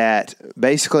 that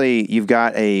basically you've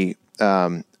got a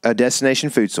destination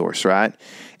food source, right?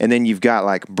 And then you've got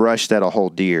like brush that'll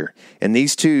hold deer. And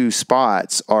these two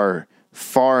spots are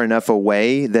far enough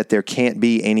away that there can't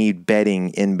be any bedding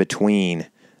in between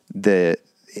they're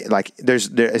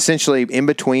essentially in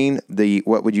between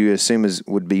what would you assume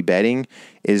would be bedding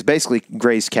is basically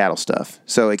grazed cattle stuff.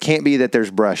 So it can't be that there's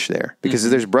brush there, because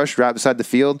if there's brush right beside the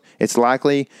field, it's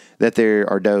likely that there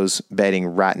are does bedding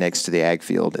right next to the ag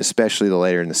field, especially the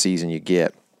later in the season you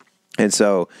get. And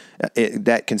so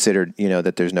that considered,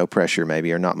 that there's no pressure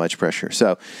maybe, or not much pressure.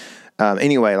 So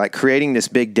anyway, like creating this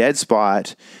big dead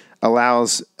spot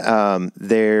allows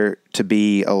there to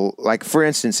be like, for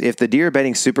instance, if the deer are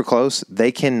bedding super close,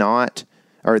 they cannot,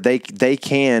 or they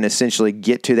can essentially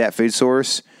get to that food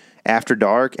source after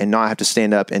dark and not have to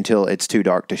stand up until it's too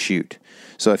dark to shoot.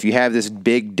 So if you have this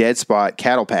big dead spot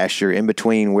cattle pasture in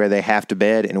between where they have to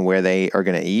bed and where they are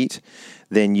going to eat,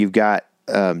 then you've got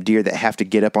deer that have to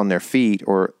get up on their feet,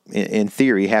 or in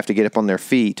theory have to get up on their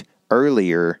feet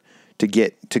earlier to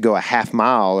go a half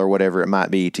mile or whatever it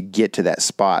might be to get to that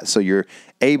spot. So you're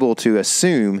able to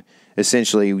assume,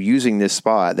 essentially, using this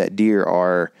spot, that deer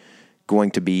are going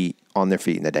to be on their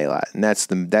feet in the daylight. And that's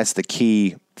the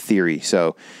key theory.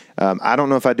 So I don't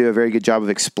know if I do a very good job of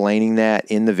explaining that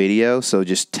in the video. So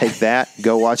just take that,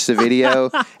 go watch the video,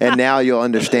 and now you'll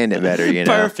understand it better.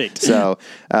 Perfect. So,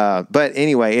 but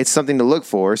anyway, it's something to look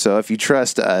for. So if you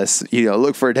trust us,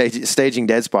 look for a staging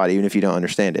dead spot, even if you don't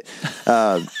understand it.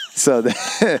 So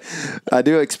I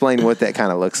do explain what that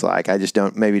kind of looks like. I just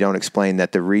don't explain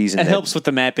that the reason it helps with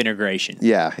the map integration.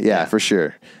 Yeah, for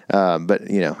sure. But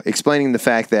explaining the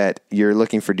fact that you're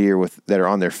looking for deer that are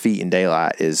on their feet in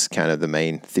daylight is kind of the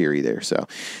main theory there. So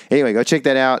anyway, go check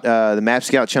that out. The Map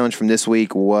Scout Challenge from this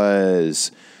week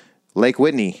was Lake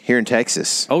Whitney here in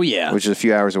Texas. Oh yeah, which is a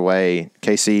few hours away.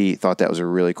 KC thought that was a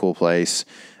really cool place.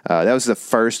 That was the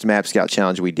first Map Scout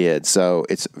Challenge we did, so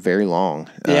it's very long.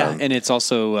 Yeah, and it's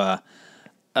also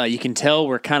you can tell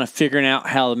we're kind of figuring out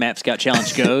how the Map Scout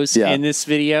Challenge goes in this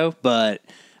video, but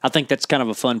I think that's kind of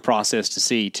a fun process to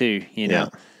see too.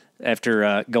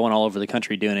 After going all over the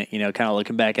country doing it, kind of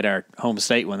looking back at our home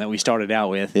state one that we started out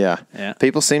with. Yeah.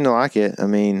 People seem to like it. I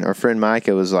mean, our friend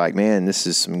Micah was like, "Man, this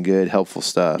is some good, helpful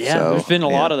stuff." Yeah, so, there's been a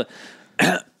lot of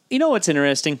the. What's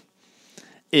interesting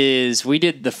is we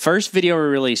did the first video we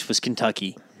released was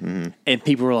Kentucky, and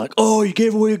people were like, "Oh, you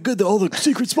gave away all the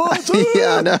secret spots."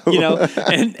 Yeah, I know.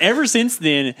 And ever since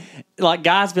then, like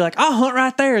guys be like, "I'll hunt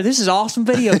right there. This is awesome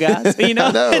video, guys."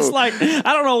 It's like I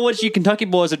don't know what you Kentucky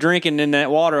boys are drinking in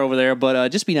that water over there, but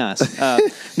just be nice.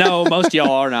 No, most of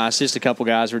y'all are nice. Just a couple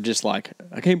guys were just like,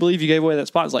 "I can't believe you gave away that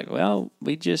spot." It's like, well,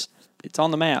 it's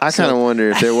on the map. I kind of wonder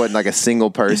if there wasn't like a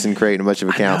single person creating a bunch of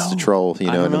accounts to troll.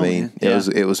 You know what I mean? Yeah.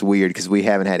 It was weird because we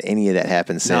haven't had any of that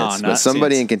happen since. But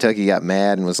somebody in Kentucky got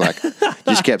mad and was like,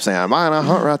 just kept saying, "I'm on a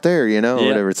hunt right there," or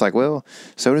whatever. It's like, well,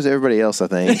 so does everybody else, I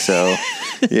think. So,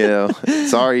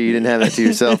 sorry you didn't have it to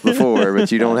yourself before,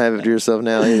 but you don't have it to yourself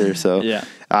now either. So,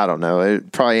 I don't know.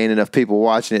 It probably ain't enough people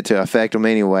watching it to affect them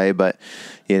anyway. But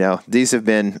these have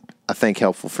been, I think,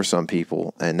 helpful for some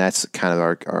people, and that's kind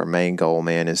of our main goal,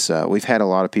 man, is we've had a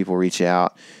lot of people reach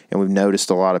out, and we've noticed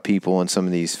a lot of people in some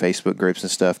of these Facebook groups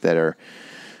and stuff that are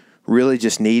really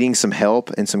just needing some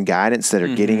help and some guidance, that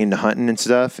are getting into hunting and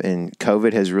stuff, and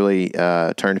COVID has really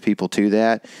turned people to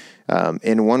that.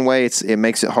 In one way, it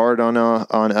makes it hard on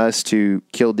us to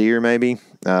kill deer maybe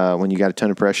when you got a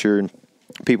ton of pressure and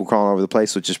people crawling all over the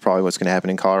place, which is probably what's going to happen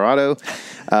in Colorado.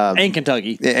 And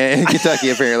Kentucky. And Kentucky,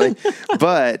 apparently.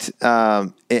 But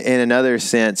in another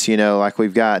sense, like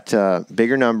we've got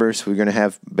bigger numbers. We're going to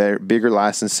have bigger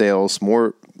license sales,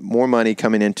 more money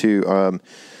coming into,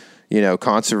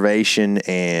 conservation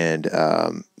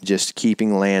and just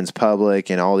keeping lands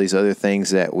public and all these other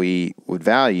things that we would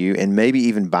value, and maybe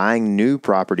even buying new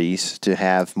properties to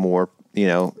have more,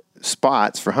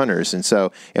 spots for hunters.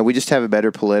 And we just have a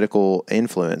better political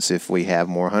influence if we have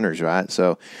more hunters, right?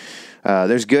 So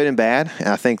there's good and bad.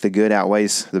 I think the good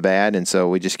outweighs the bad, and so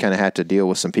we just kind of have to deal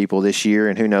with some people this year,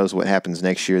 and who knows what happens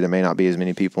next year. There may not be as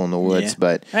many people in the woods,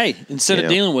 but hey, instead of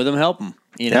dealing with them, help them.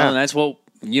 And that's what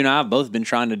you and I have both been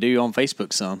trying to do on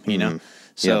Facebook some,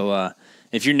 So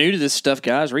if you're new to this stuff,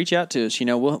 guys, reach out to us.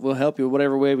 We'll help you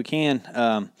whatever way we can.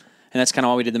 And that's kind of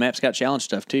why we did the Map Scout Challenge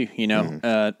stuff too,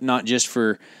 not just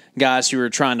for guys who are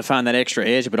trying to find that extra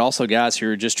edge, but also guys who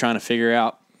are just trying to figure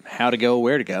out how to go,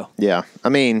 where to go. Yeah. I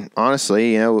mean,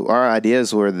 honestly, our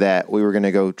ideas were that we were going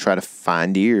to go try to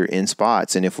find deer in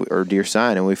spots, or deer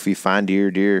sign. And if we find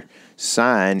deer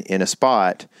sign in a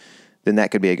spot, then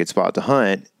that could be a good spot to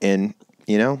hunt. And,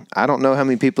 you know, I don't know how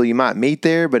many people you might meet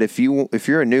there, but if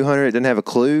you're a new hunter that doesn't have a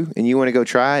clue and you want to go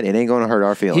try it, it ain't going to hurt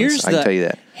our feelings. I can tell you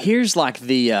that. Here's like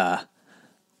the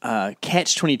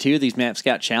catch-22 of these Map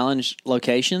Scout Challenge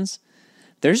locations.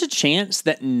 There's a chance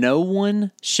that no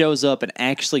one shows up and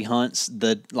actually hunts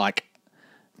the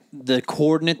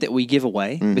coordinate that we give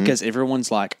away because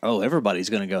everyone's like, oh, everybody's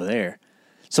going to go there.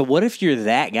 So what if you're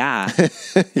that guy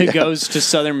who goes to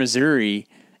southern Missouri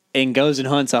and goes and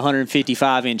hunts a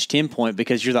 155-inch 10-point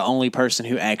because you're the only person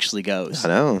who actually goes? I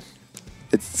know.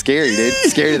 It's scary, dude.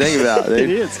 It's scary to think about, dude. It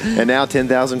is. And now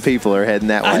 10,000 people are heading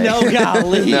that way. I know,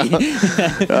 golly.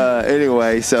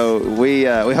 Anyway, so we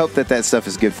hope that stuff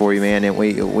is good for you, man, and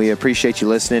we appreciate you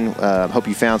listening. Hope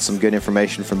you found some good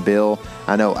information from Bill.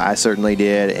 I know I certainly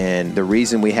did, and the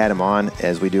reason we had him on,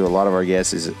 as we do a lot of our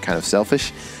guests, is kind of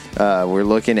selfish. We're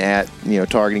looking at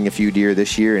targeting a few deer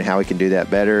this year and how we can do that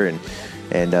better,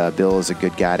 and Bill is a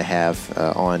good guy to have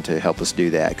on to help us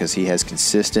do that because he has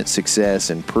consistent success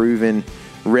and proven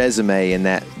resume in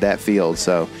that field.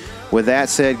 So with that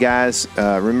said, guys,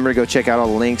 remember to go check out all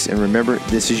the links, and remember,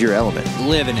 this is your element.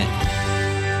 Living it.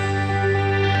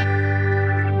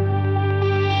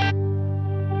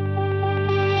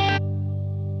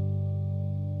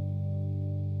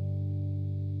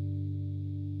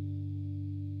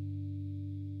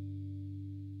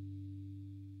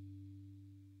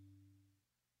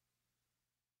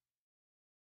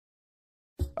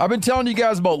 I've been telling you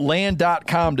guys about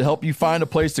land.com to help you find a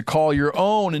place to call your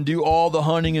own and do all the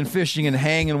hunting and fishing and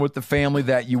hanging with the family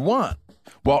that you want.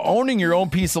 While owning your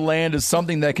own piece of land is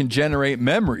something that can generate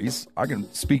memories, I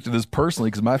can speak to this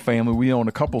personally because my family, we own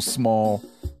a couple small,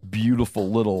 beautiful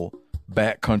little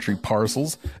backcountry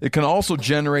parcels. It can also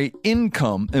generate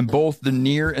income in both the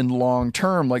near and long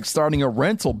term, like starting a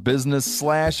rental business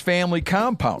 / family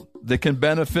compound that can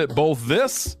benefit both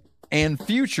this and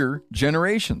future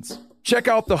generations. Check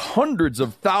out the hundreds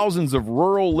of thousands of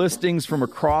rural listings from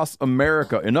across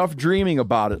America. Enough dreaming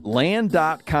about it.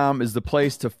 Land.com is the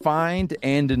place to find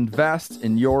and invest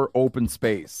in your open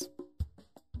space.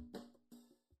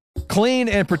 Clean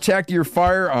and protect your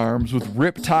firearms with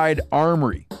Riptide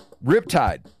Armory.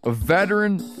 Riptide, a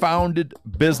veteran-founded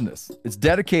business. It's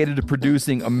dedicated to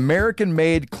producing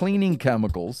American-made cleaning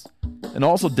chemicals and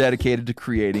also dedicated to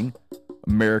creating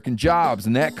American jobs,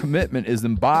 and that commitment is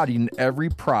embodied in every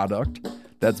product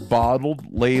that's bottled,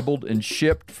 labeled, and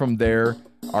shipped from their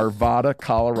Arvada,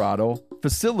 Colorado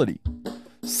facility.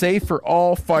 Safe for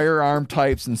all firearm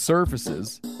types and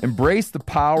surfaces, embrace the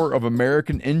power of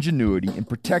American ingenuity and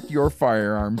protect your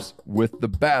firearms with the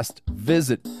best.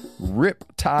 Visit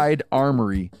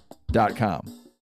riptidearmory.com.